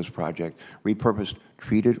Tres Rios project repurposed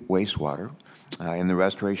treated wastewater in the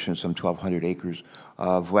restoration of some 1,200 acres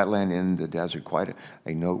of wetland in the desert, quite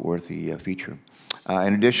a noteworthy feature.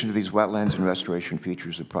 In addition to these wetlands and restoration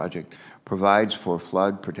features, the project provides for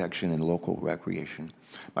flood protection and local recreation.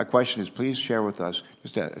 My question is, please share with us,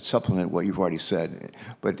 just to supplement what you've already said,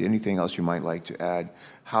 but anything else you might like to add,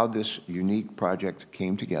 how this unique project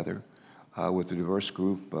came together with a diverse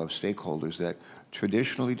group of stakeholders that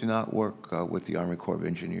traditionally do not work with the Army Corps of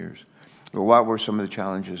Engineers. What were some of the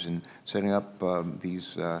challenges in setting up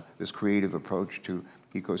this creative approach to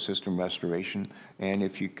ecosystem restoration? And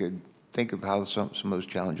if you could think of how some of those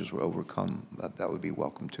challenges were overcome, that would be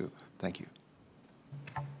welcome too. Thank you.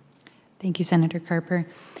 Thank you, Senator Carper.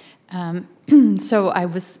 So I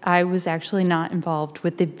was actually not involved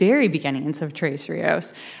with the very beginnings of Tres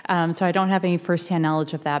Rios, so I don't have any firsthand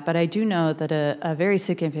knowledge of that. But I do know that a very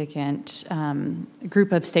significant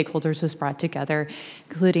group of stakeholders was brought together,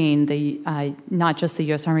 including not just the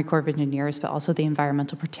U.S. Army Corps of Engineers, but also the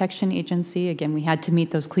Environmental Protection Agency. Again, we had to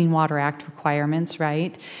meet those Clean Water Act requirements,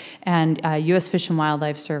 right? And U.S. Fish and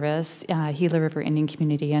Wildlife Service, Gila River Indian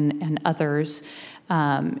Community, and others.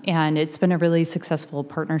 And it's been a really successful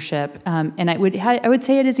partnership. And I would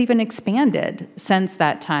say it has even expanded since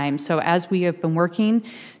that time. So as we have been working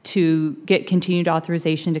to get continued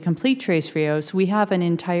authorization to complete Tres Rios, we have an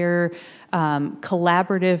entire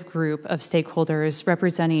collaborative group of stakeholders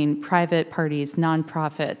representing private parties,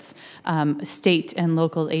 nonprofits, state and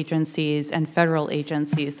local agencies, and federal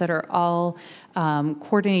agencies that are all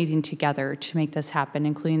coordinating together to make this happen,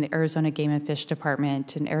 including the Arizona Game and Fish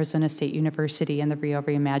Department and Arizona State University and the Rio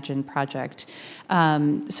Reimagine project.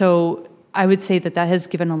 So I would say that has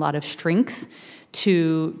given a lot of strength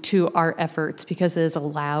to our efforts, because it has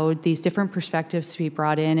allowed these different perspectives to be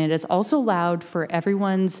brought in. It has also allowed for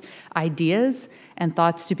everyone's ideas and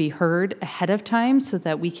thoughts to be heard ahead of time so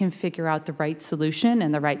that we can figure out the right solution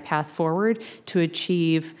and the right path forward to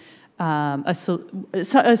achieve a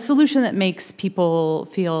solution that makes people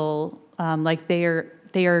feel like they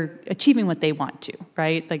are achieving what they want to,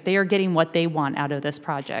 right? Like they are getting what they want out of this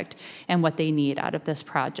project and what they need out of this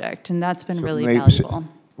project. And that's been really valuable.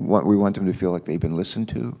 We want them to feel like they've been listened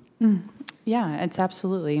to? Yeah, it's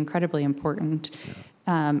absolutely incredibly important.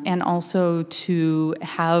 And also to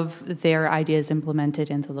have their ideas implemented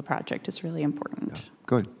into the project is really important. Yeah.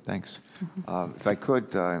 Good, thanks. If I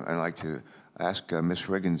could, I'd like to ask Ms.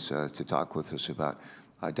 Riggins to talk with us about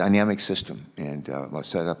a dynamic system. And I'll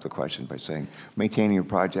set up the question by saying, maintaining a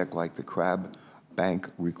project like the Crab Bank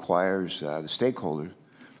requires the stakeholders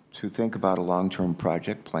to think about a long-term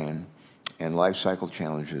project plan and life cycle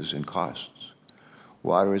challenges and costs.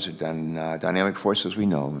 Water is a dynamic force, as we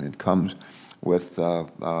know, and it comes with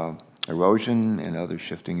erosion and other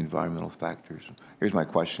shifting environmental factors. Here's my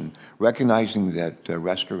question. Recognizing that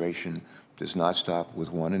restoration does not stop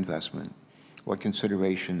with one investment, what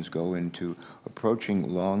considerations go into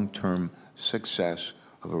approaching long-term success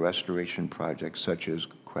of a restoration project such as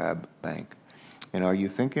Crab Bank? And are you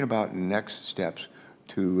thinking about next steps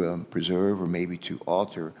to preserve or maybe to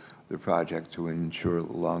alter the project to ensure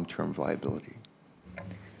long-term viability?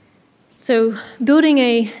 So building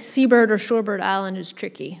a seabird or shorebird island is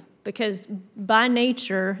tricky because by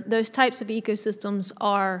nature, those types of ecosystems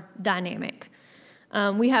are dynamic.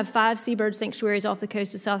 We have 5 seabird sanctuaries off the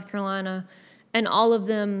coast of South Carolina, and all of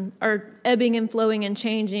them are ebbing and flowing and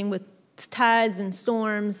changing with tides and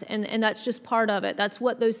storms, and that's just part of it. That's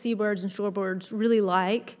what those seabirds and shorebirds really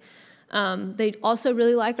like. They also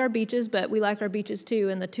really like our beaches, but we like our beaches too,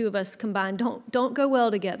 and the two of us combined don't go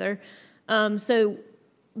well together. So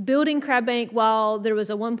building Crab Bank, while there was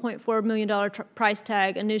a $1.4 million price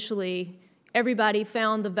tag initially, everybody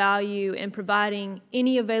found the value in providing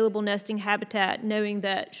any available nesting habitat, knowing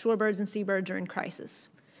that shorebirds and seabirds are in crisis.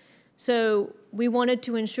 So we wanted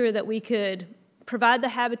to ensure that we could provide the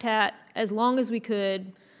habitat as long as we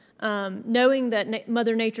could, knowing that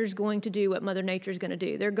Mother Nature is going to do what Mother Nature is going to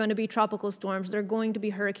do. There are going to be tropical storms. There are going to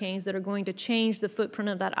be hurricanes that are going to change the footprint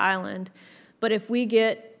of that island. But if we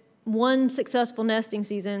get one successful nesting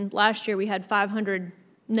season, last year we had 500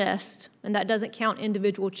 nests, and that doesn't count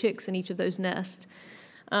individual chicks in each of those nests.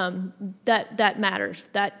 That matters.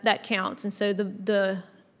 That counts. And so the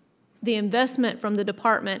investment from the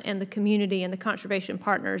department and the community and the conservation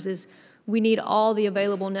partners is we need all the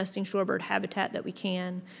available nesting shorebird habitat that we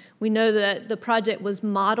can. We know that the project was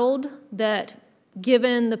modeled that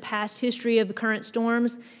given the past history of the current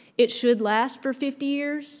storms, it should last for 50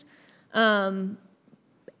 years.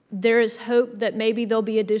 There is hope that maybe there'll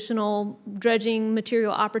be additional dredging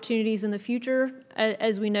material opportunities in the future,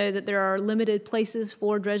 as we know that there are limited places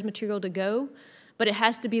for dredge material to go, but it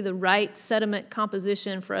has to be the right sediment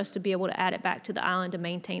composition for us to be able to add it back to the island to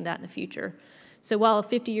maintain that in the future. So while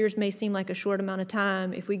 50 years may seem like a short amount of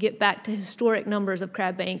time, if we get back to historic numbers of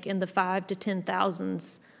Crab Bank in the 5,000 to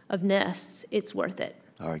 10,000s of nests, it's worth it.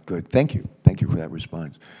 All right, good. Thank you. Thank you for that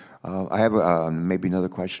response. I have maybe another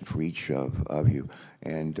question for each of you.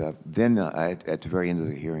 And then at the very end of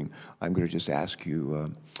the hearing, I'm going to just ask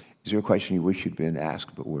you, is there a question you wish you'd been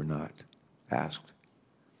asked but were not asked?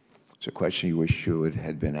 Is there a question you wish you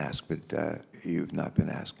had been asked but you've not been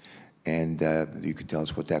asked? And you could tell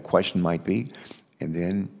us what that question might be, and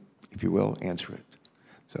then, if you will, answer it.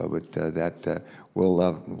 So, but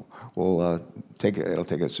we'll take it. It'll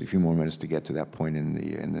take us a few more minutes to get to that point in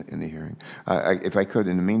the hearing. If I could,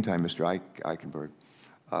 in the meantime, Mr. Eichenberg,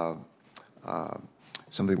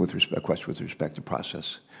 something with respect, a question with respect to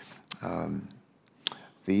process.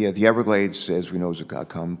 The Everglades, as we know, is a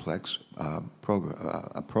complex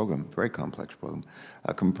program, very complex program,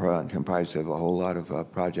 comprised of a whole lot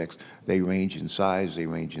of projects. They range in size, they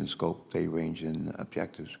range in scope, they range in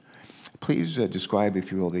objectives. Please describe,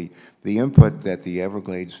 if you will, the input that the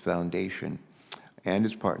Everglades Foundation and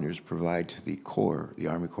its partners provide to the Corps, the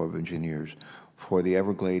Army Corps of Engineers, for the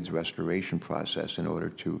Everglades restoration process in order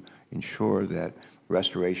to ensure that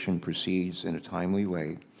restoration proceeds in a timely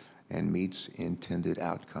way and meets intended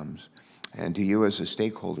outcomes. And do you, as a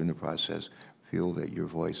stakeholder in the process, feel that your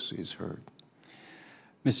voice is heard?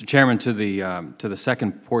 Mr. Chairman, to the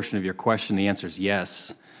second portion of your question, the answer is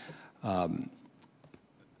yes.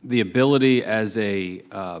 The ability as a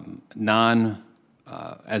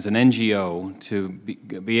as an NGO to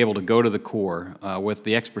be able to go to the Corps with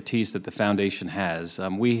the expertise that the foundation has,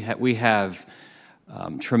 we have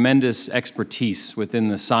tremendous expertise within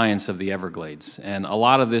the science of the Everglades, and a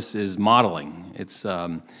lot of this is modeling. It's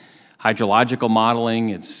hydrological modeling,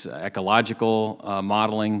 it's ecological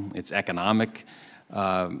modeling, it's economic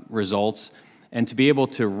results, and to be able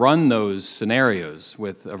to run those scenarios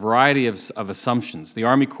with a variety of assumptions. The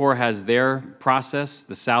Army Corps has their process,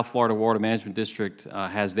 the South Florida Water Management District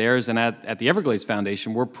has theirs, and at the Everglades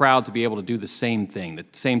Foundation, we're proud to be able to do the same thing, the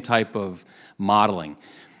same type of modeling.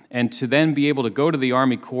 And to then be able to go to the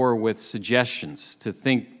Army Corps with suggestions, to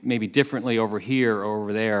think maybe differently over here or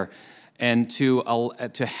over there, and to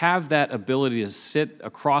have that ability to sit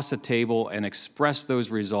across a table and express those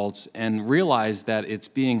results and realize that it's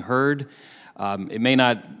being heard. It may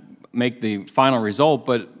not make the final result,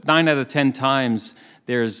 but 9 out of 10 times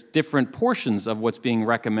there's different portions of what's being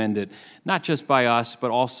recommended, not just by us,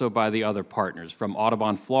 but also by the other partners, from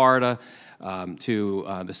Audubon, Florida, to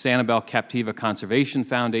the Sanibel Captiva Conservation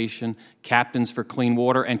Foundation, Captains for Clean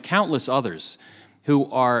Water, and countless others who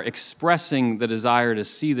are expressing the desire to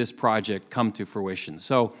see this project come to fruition.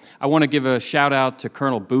 So I want to give a shout out to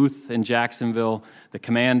Colonel Booth in Jacksonville, the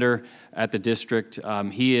commander at the district.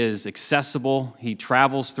 He is accessible. He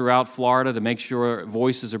travels throughout Florida to make sure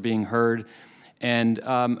voices are being heard. And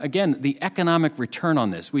again, the economic return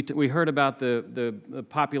on this. We heard about the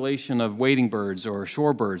population of wading birds or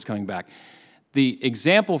shorebirds coming back. The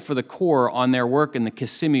example for the Corps on their work in the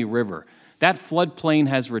Kissimmee River, that floodplain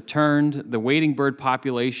has returned. The wading bird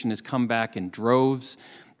population has come back in droves.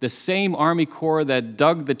 The same Army Corps that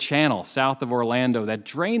dug the channel south of Orlando, that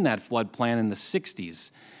drained that floodplain in the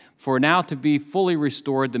 60s, for now to be fully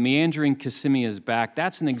restored, the meandering Kissimmee is back.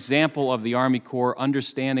 That's an example of the Army Corps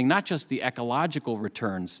understanding not just the ecological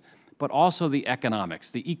returns, but also the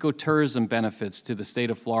economics. The ecotourism benefits to the state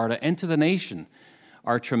of Florida and to the nation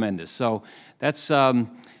are tremendous. So that's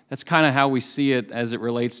kind of how we see it as it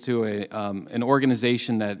relates to an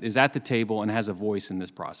organization that is at the table and has a voice in this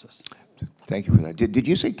process. Thank you for that. Did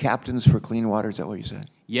you say Captains for Clean Water? Is that what you said?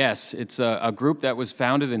 Yes, it's a group that was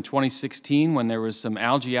founded in 2016 when there was some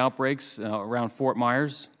algae outbreaks around Fort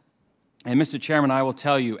Myers. And Mr. Chairman, I will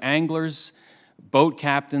tell you, anglers, boat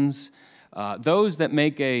captains, those that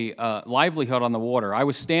make a livelihood on the water. I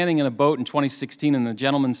was standing in a boat in 2016 and the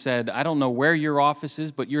gentleman said, I don't know where your office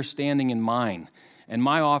is, but you're standing in mine. And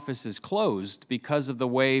my office is closed because of the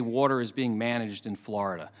way water is being managed in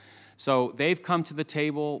Florida. So they've come to the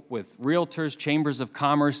table with realtors, chambers of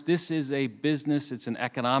commerce. This is a business, it's an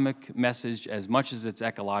economic message as much as it's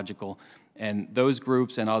ecological, and those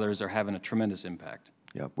groups and others are having a tremendous impact.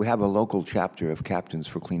 Yeah, we have a local chapter of Captains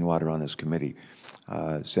for Clean Water on this committee.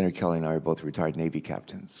 Senator Kelly and I are both retired Navy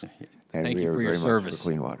captains. And Thank we you are for your very service. much for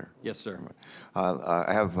clean water. Yes, sir.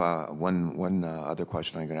 I have one other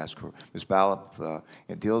question I'm going to ask for Ms. Ballop.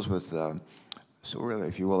 It deals with, so really,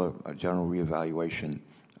 if you will, a general reevaluation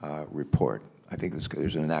report. I think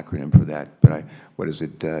there's an acronym for that, but what is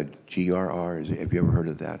it, GRR? Have you ever heard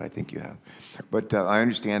of that? I think you have. But I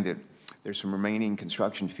understand that there's some remaining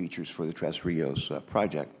construction features for the Tres Rios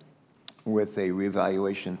project with a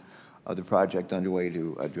reevaluation of the project underway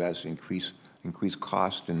to address increased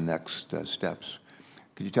cost in the next steps.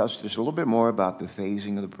 Could you tell us just a little bit more about the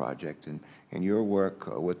phasing of the project and your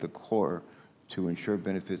work with the Corps to ensure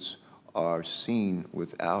benefits are seen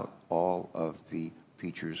without all of the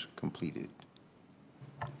features completed?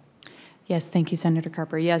 Yes, thank you, Senator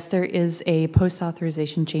Carper. Yes, there is a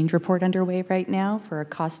post-authorization change report underway right now for a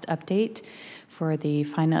cost update for the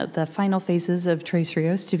final phases of Tres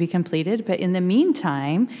Rios to be completed. But in the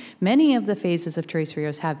meantime, many of the phases of Tres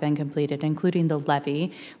Rios have been completed, including the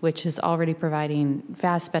levee, which is already providing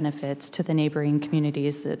vast benefits to the neighboring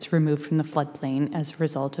communities that's removed from the floodplain as a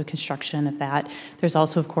result of construction of that. There's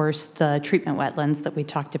also, of course, the treatment wetlands that we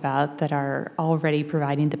talked about that are already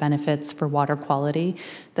providing the benefits for water quality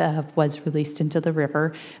that was released into the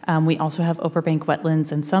river. We also have overbank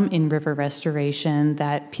wetlands and some in-river restoration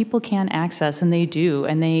that people can access, and they do,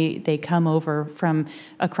 and they come over from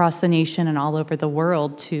across the nation and all over the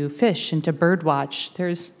world to fish and to bird watch.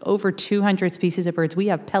 There's over 200 species of birds. We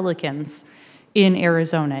have pelicans in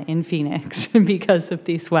Arizona, in Phoenix, because of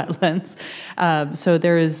these wetlands. So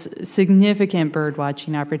there is significant bird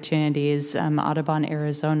watching opportunities. Audubon,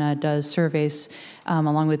 Arizona does surveys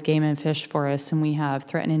along with game and fish forests, and we have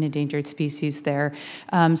threatened and endangered species there.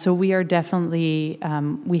 So we are definitely,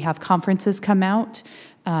 we have conferences come out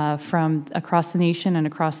from across the nation and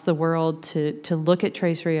across the world to look at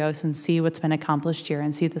Tres Rios and see what's been accomplished here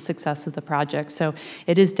and see the success of the project. So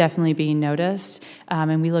it is definitely being noticed,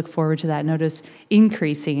 and we look forward to that notice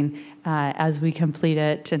increasing as we complete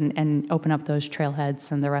it and open up those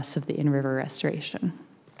trailheads and the rest of the in-river restoration.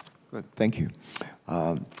 Good, thank you.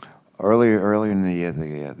 Earlier in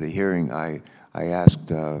the hearing, I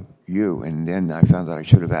asked you, and then I found out I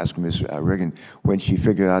should have asked Ms. Riggin when she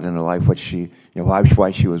figured out in her life what she,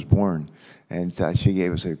 why she was born, and she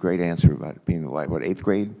gave us a great answer about being what 8th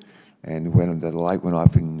grade, and when the light went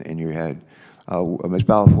off in your head. Ms.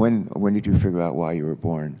 Balfe, when did you figure out why you were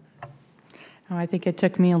born? Oh, I think it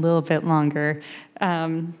took me a little bit longer.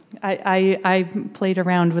 I played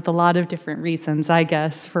around with a lot of different reasons, I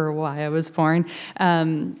guess, for why I was born.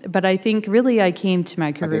 But I think really I came to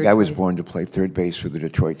my career. I think I was born to play third base for the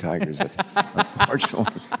Detroit Tigers.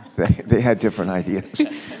 Unfortunately, they had different ideas.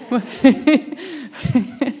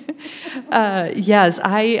 Yes,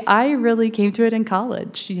 I really came to it in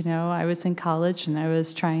college. I was in college and I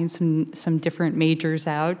was trying some different majors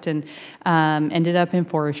out, and ended up in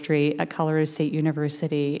forestry at Colorado State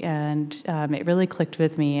University, and it really clicked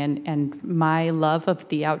with me, and my love of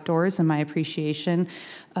the outdoors and my appreciation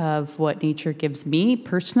of what nature gives me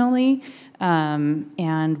personally,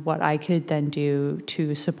 and what I could then do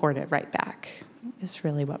to support it right back is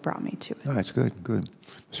really what brought me to it. Oh, that's good, good.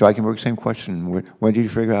 So I can work same question. When did you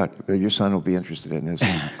figure out that your son will be interested in this?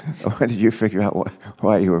 When did you figure out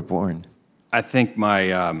why you were born? I think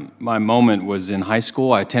my moment was in high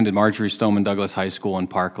school. I attended Marjorie Stoneman Douglas High School in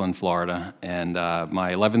Parkland, Florida, and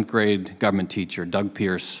my 11th grade government teacher, Doug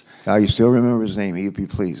Pierce. You still remember his name? He'd be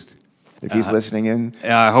pleased. If he's listening in?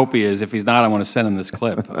 I hope he is. If he's not, I want to send him this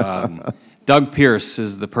clip. Doug Pierce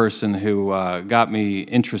is the person who got me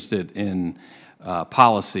interested in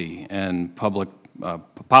policy and public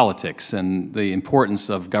politics and the importance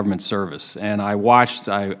of government service. And I watched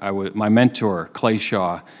my mentor, Clay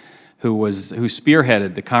Shaw, who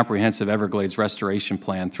spearheaded the comprehensive Everglades restoration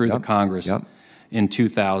plan through the Congress in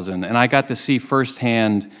 2000. And I got to see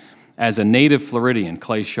firsthand, as a native Floridian,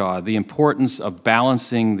 Clay Shaw, the importance of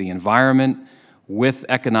balancing the environment with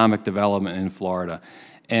economic development in Florida.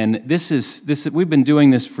 And we've been doing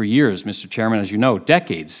this for years, Mr. Chairman, as you know,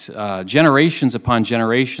 decades. Generations upon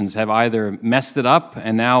generations have either messed it up,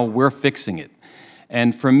 and now we're fixing it.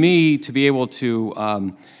 And for me to be able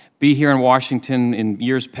to be here in Washington in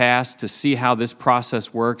years past, to see how this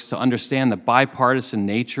process works, to understand the bipartisan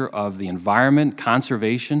nature of the environment,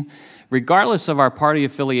 conservation, regardless of our party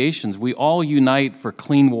affiliations, we all unite for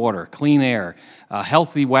clean water, clean air,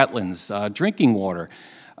 healthy wetlands, drinking water.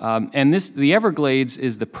 And the Everglades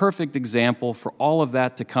is the perfect example for all of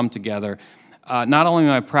that to come together. Not only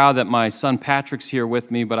am I proud that my son Patrick's here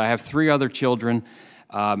with me, but I have 3 other children.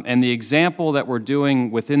 And the example that we're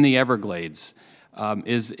doing within the Everglades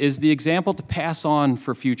is the example to pass on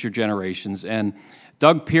for future generations. And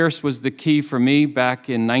Doug Pierce was the key for me back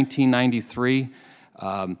in 1993.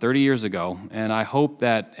 30 years ago, and I hope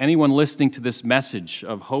that anyone listening to this message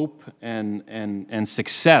of hope and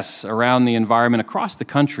success around the environment across the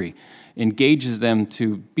country engages them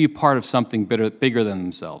to be a part of something bigger than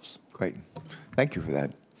themselves. Great. Thank you for that.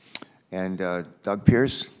 And Doug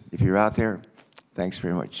Pierce, if you're out there, thanks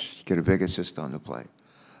very much. Get a big assist on the play.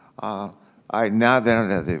 Now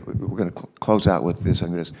that we're going to close out with this,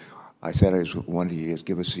 I said I just wanted you to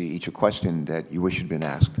give us each a question that you wish had been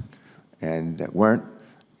asked and that weren't,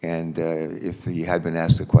 and if you had been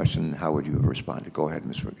asked a question, how would you have responded? Go ahead,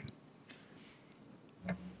 Ms. Riggin.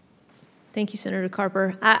 Thank you, Senator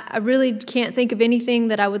Carper. I really can't think of anything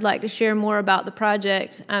that I would like to share more about the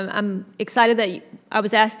project. I'm excited that I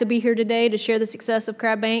was asked to be here today to share the success of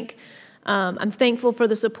Crab Bank. I'm thankful for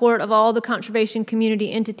the support of all the conservation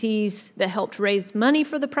community entities that helped raise money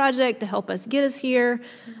for the project to help us get us here.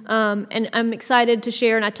 And I'm excited to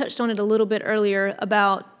share, and I touched on it a little bit earlier,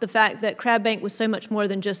 about the fact that Crab Bank was so much more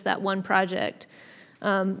than just that one project.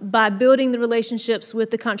 By building the relationships with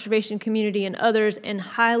the conservation community and others and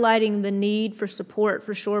highlighting the need for support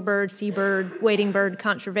for shorebird, seabird, wading bird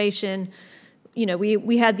conservation, you know,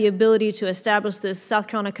 we had the ability to establish this South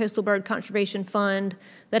Carolina Coastal Bird Conservation Fund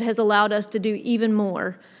that has allowed us to do even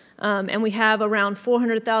more. And we have around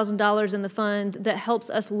 $400,000 in the fund that helps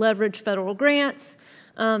us leverage federal grants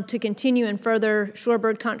to continue and further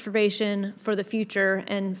shorebird conservation for the future.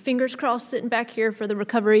 And fingers crossed, sitting back here for the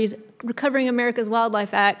Recovering America's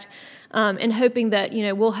Wildlife Act, and hoping that, you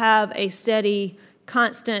know, we'll have a steady,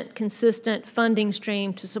 constant, consistent funding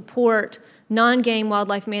stream to support non-game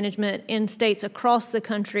wildlife management in states across the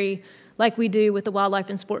country, like we do with the Wildlife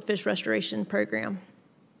and Sport Fish Restoration Program.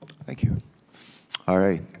 Thank you. All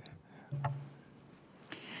right.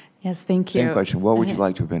 Yes, thank you. Same question. What would you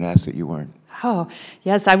like to have been asked that you weren't? Oh,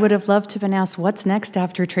 yes, I would have loved to have been asked, what's next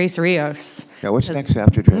after Tres Rios? Yeah, what's next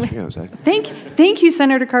after Tres Rios? Thank you,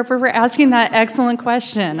 Senator Carper, for asking that excellent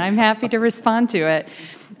question. I'm happy to respond to it.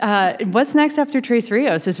 What's next after Tres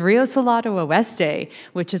Rios is Rio Salado Oeste,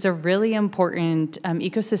 which is a really important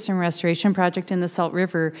ecosystem restoration project in the Salt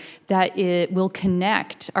River that it will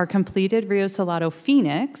connect our completed Rio Salado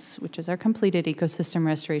Phoenix, which is our completed ecosystem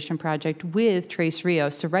restoration project, with Tres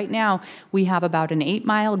Rios. So right now, we have about an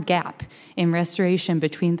 8-mile gap in restoration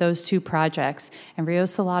between those two projects, and Rio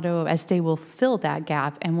Salado Oeste will fill that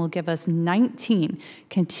gap and will give us 19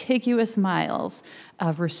 contiguous miles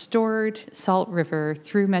of restored Salt River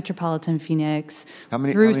through metropolitan Phoenix,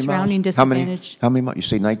 through surrounding disadvantaged. How many miles? You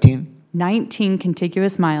say 19? 19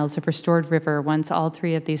 contiguous miles of restored river once all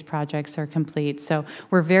 3 of these projects are complete. So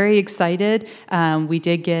we're very excited. We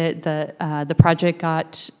did get the project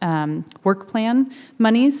got work plan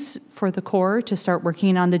monies for the Corps to start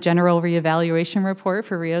working on the general reevaluation report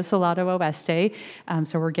for Rio Salado Oeste.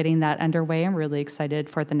 So we're getting that underway. I'm really excited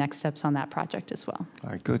for the next steps on that project as well. All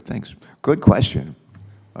right, good, thanks. Good question.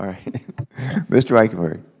 All right. Mr.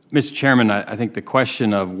 Eichenberg. Mr. Chairman, I think the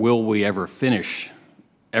question of will we ever finish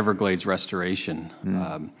Everglades restoration,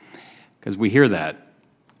 because we hear that,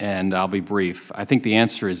 and I'll be brief. I think the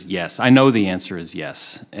answer is yes. I know the answer is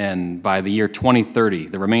yes. And by the year 2030,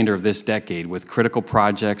 the remainder of this decade, with critical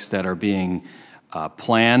projects that are being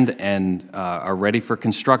planned and are ready for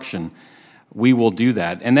construction, we will do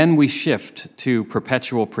that. And then we shift to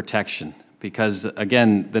perpetual protection, because,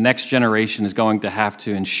 again, the next generation is going to have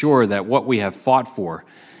to ensure that what we have fought for,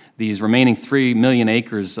 these remaining 3 million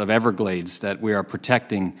acres of Everglades that we are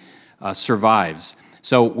protecting, survives.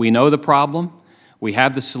 So we know the problem, we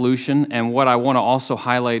have the solution, and what I want to also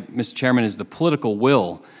highlight, Mr. Chairman, is the political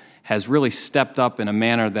will has really stepped up in a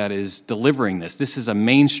manner that is delivering this. This is a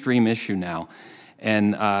mainstream issue now,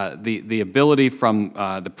 and the ability from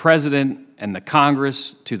the President and the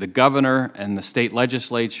Congress to the governor and the state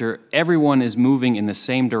legislature, everyone is moving in the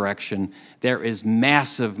same direction. There is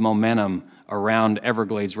massive momentum around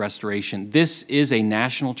Everglades restoration. This is a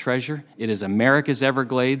national treasure. It is America's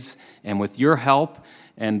Everglades, and with your help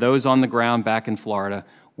and those on the ground back in Florida,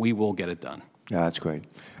 we will get it done. Yeah, that's great.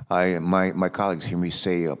 My colleagues hear me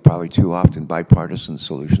say probably too often, bipartisan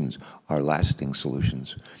solutions are lasting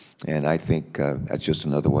solutions. And I think that's just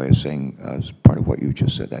another way of saying, as part of what you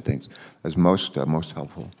just said, I think is most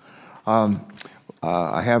helpful.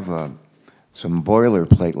 I have some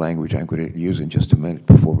boilerplate language I'm going to use in just a minute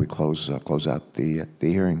before we close out the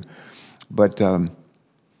hearing. But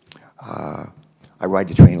I ride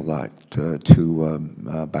the train a lot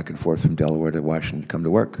to back and forth from Delaware to Washington to come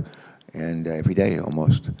to work, and every day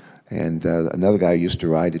almost. And another guy who used to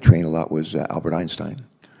ride the train a lot was Albert Einstein.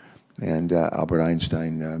 And Albert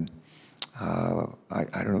Einstein, I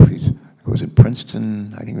don't know if it was in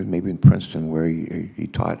Princeton, I think it was maybe in Princeton where he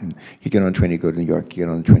taught, and he'd get on a train, he'd go to New York, he'd get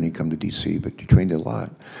on a train, he'd come to D.C., but he trained a lot.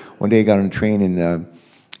 One day he got on a train and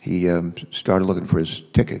he started looking for his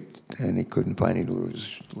ticket, and he couldn't find it. He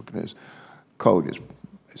was looking at his coat,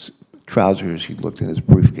 his trousers, he looked in his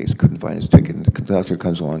briefcase, couldn't find his ticket, and the conductor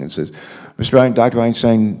comes along and says, Dr.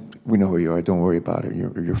 Einstein, we know who you are, don't worry about it,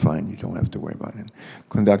 you're fine, you don't have to worry about it. The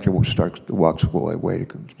conductor walks away to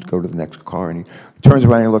go to the next car, and he turns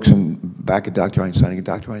around and he looks back at Dr. Einstein, and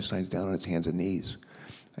Dr. Einstein's down on his hands and knees,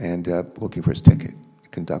 and looking for his ticket. The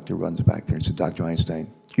conductor runs back there and says, Dr.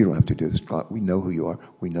 Einstein, you don't have to do this, we know who you are,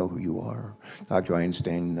 we know who you are. Dr.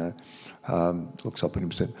 Einstein looks up at him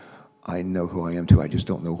and said, I know who I am too. I just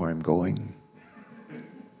don't know where I'm going.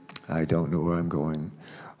 I don't know where I'm going.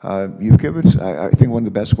 You've given us, I think one of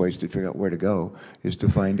the best ways to figure out where to go is to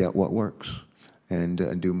find out what works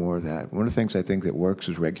and do more of that. One of the things I think that works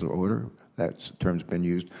is regular order. That term's been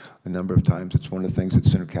used a number of times. It's one of the things at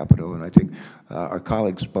Senator Capito, and I think our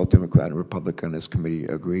colleagues, both Democrat and Republican on this committee,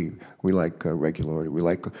 agree. We like regular order. We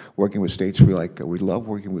like working with states. We love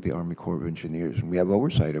working with the Army Corps of Engineers, and we have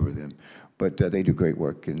oversight over them. But they do great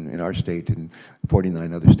work in our state and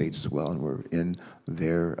 49 other states as well, and we're in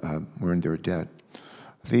their debt.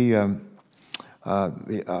 Speaking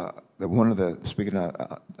of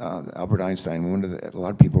Albert Einstein, a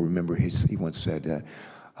lot of people remember he once said,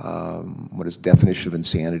 what his definition of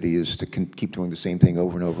insanity is to keep doing the same thing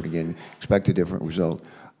over and over again, expect a different result.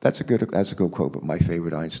 That's a good quote, but my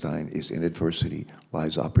favorite Einstein is, in adversity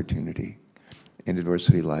lies opportunity. In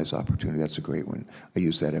adversity lies opportunity. That's a great one. I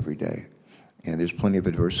use that every day. And there's plenty of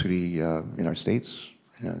adversity in our states,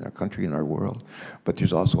 in our country, in our world, but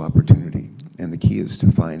there's also opportunity. And the key is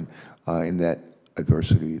to find in that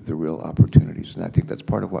adversity the real opportunities. And I think that's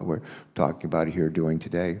part of what we're talking about here doing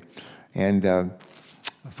today. And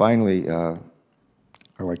finally, I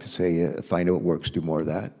like to say, find out what works, do more of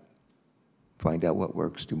that. Find out what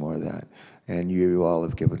works, do more of that. And you all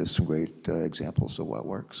have given us some great examples of what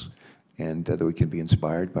works, and that we can be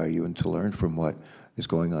inspired by you and to learn from what is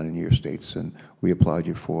going on in your states. And we applaud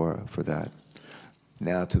you for that.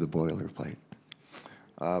 Now to the boilerplate.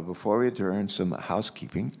 Before we adjourn, some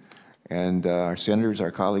housekeeping. And our senators,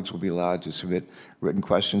 our colleagues, will be allowed to submit written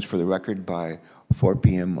questions for the record by 4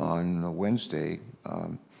 p.m. on Wednesday,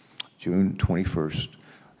 June 21st.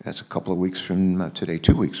 That's a couple of weeks from today,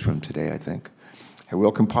 2 weeks from today, I think. And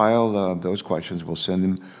we'll compile those questions. We'll send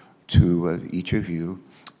them to each of you.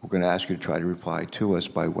 We're going to ask you to try to reply to us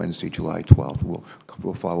by Wednesday, July 12th.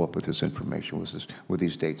 We'll follow up with this information with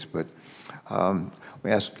these dates. But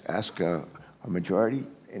we ask a majority.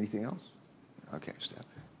 Anything else? Okay, staff.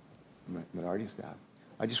 Minority staff.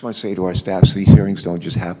 I just want to say to our staffs, these hearings don't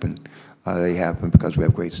just happen. They happen because we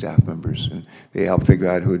have great staff members, and they help figure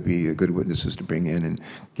out who would be good witnesses to bring in and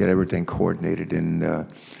get everything coordinated and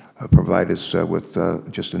provide us with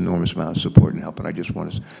just an enormous amount of support and help. And I just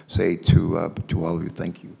want to say to all of you,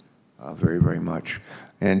 thank you very, very much.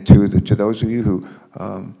 And to those of you who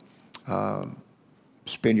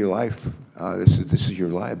spend your life, this is your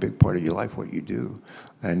life, a big part of your life, what you do.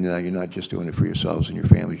 And you're not just doing it for yourselves and your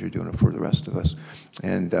families, you're doing it for the rest of us.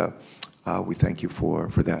 And we thank you for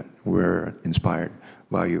that. We're inspired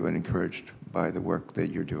by you and encouraged by the work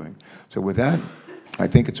that you're doing. So with that, I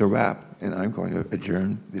think it's a wrap, and I'm going to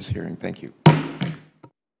adjourn this hearing. Thank you.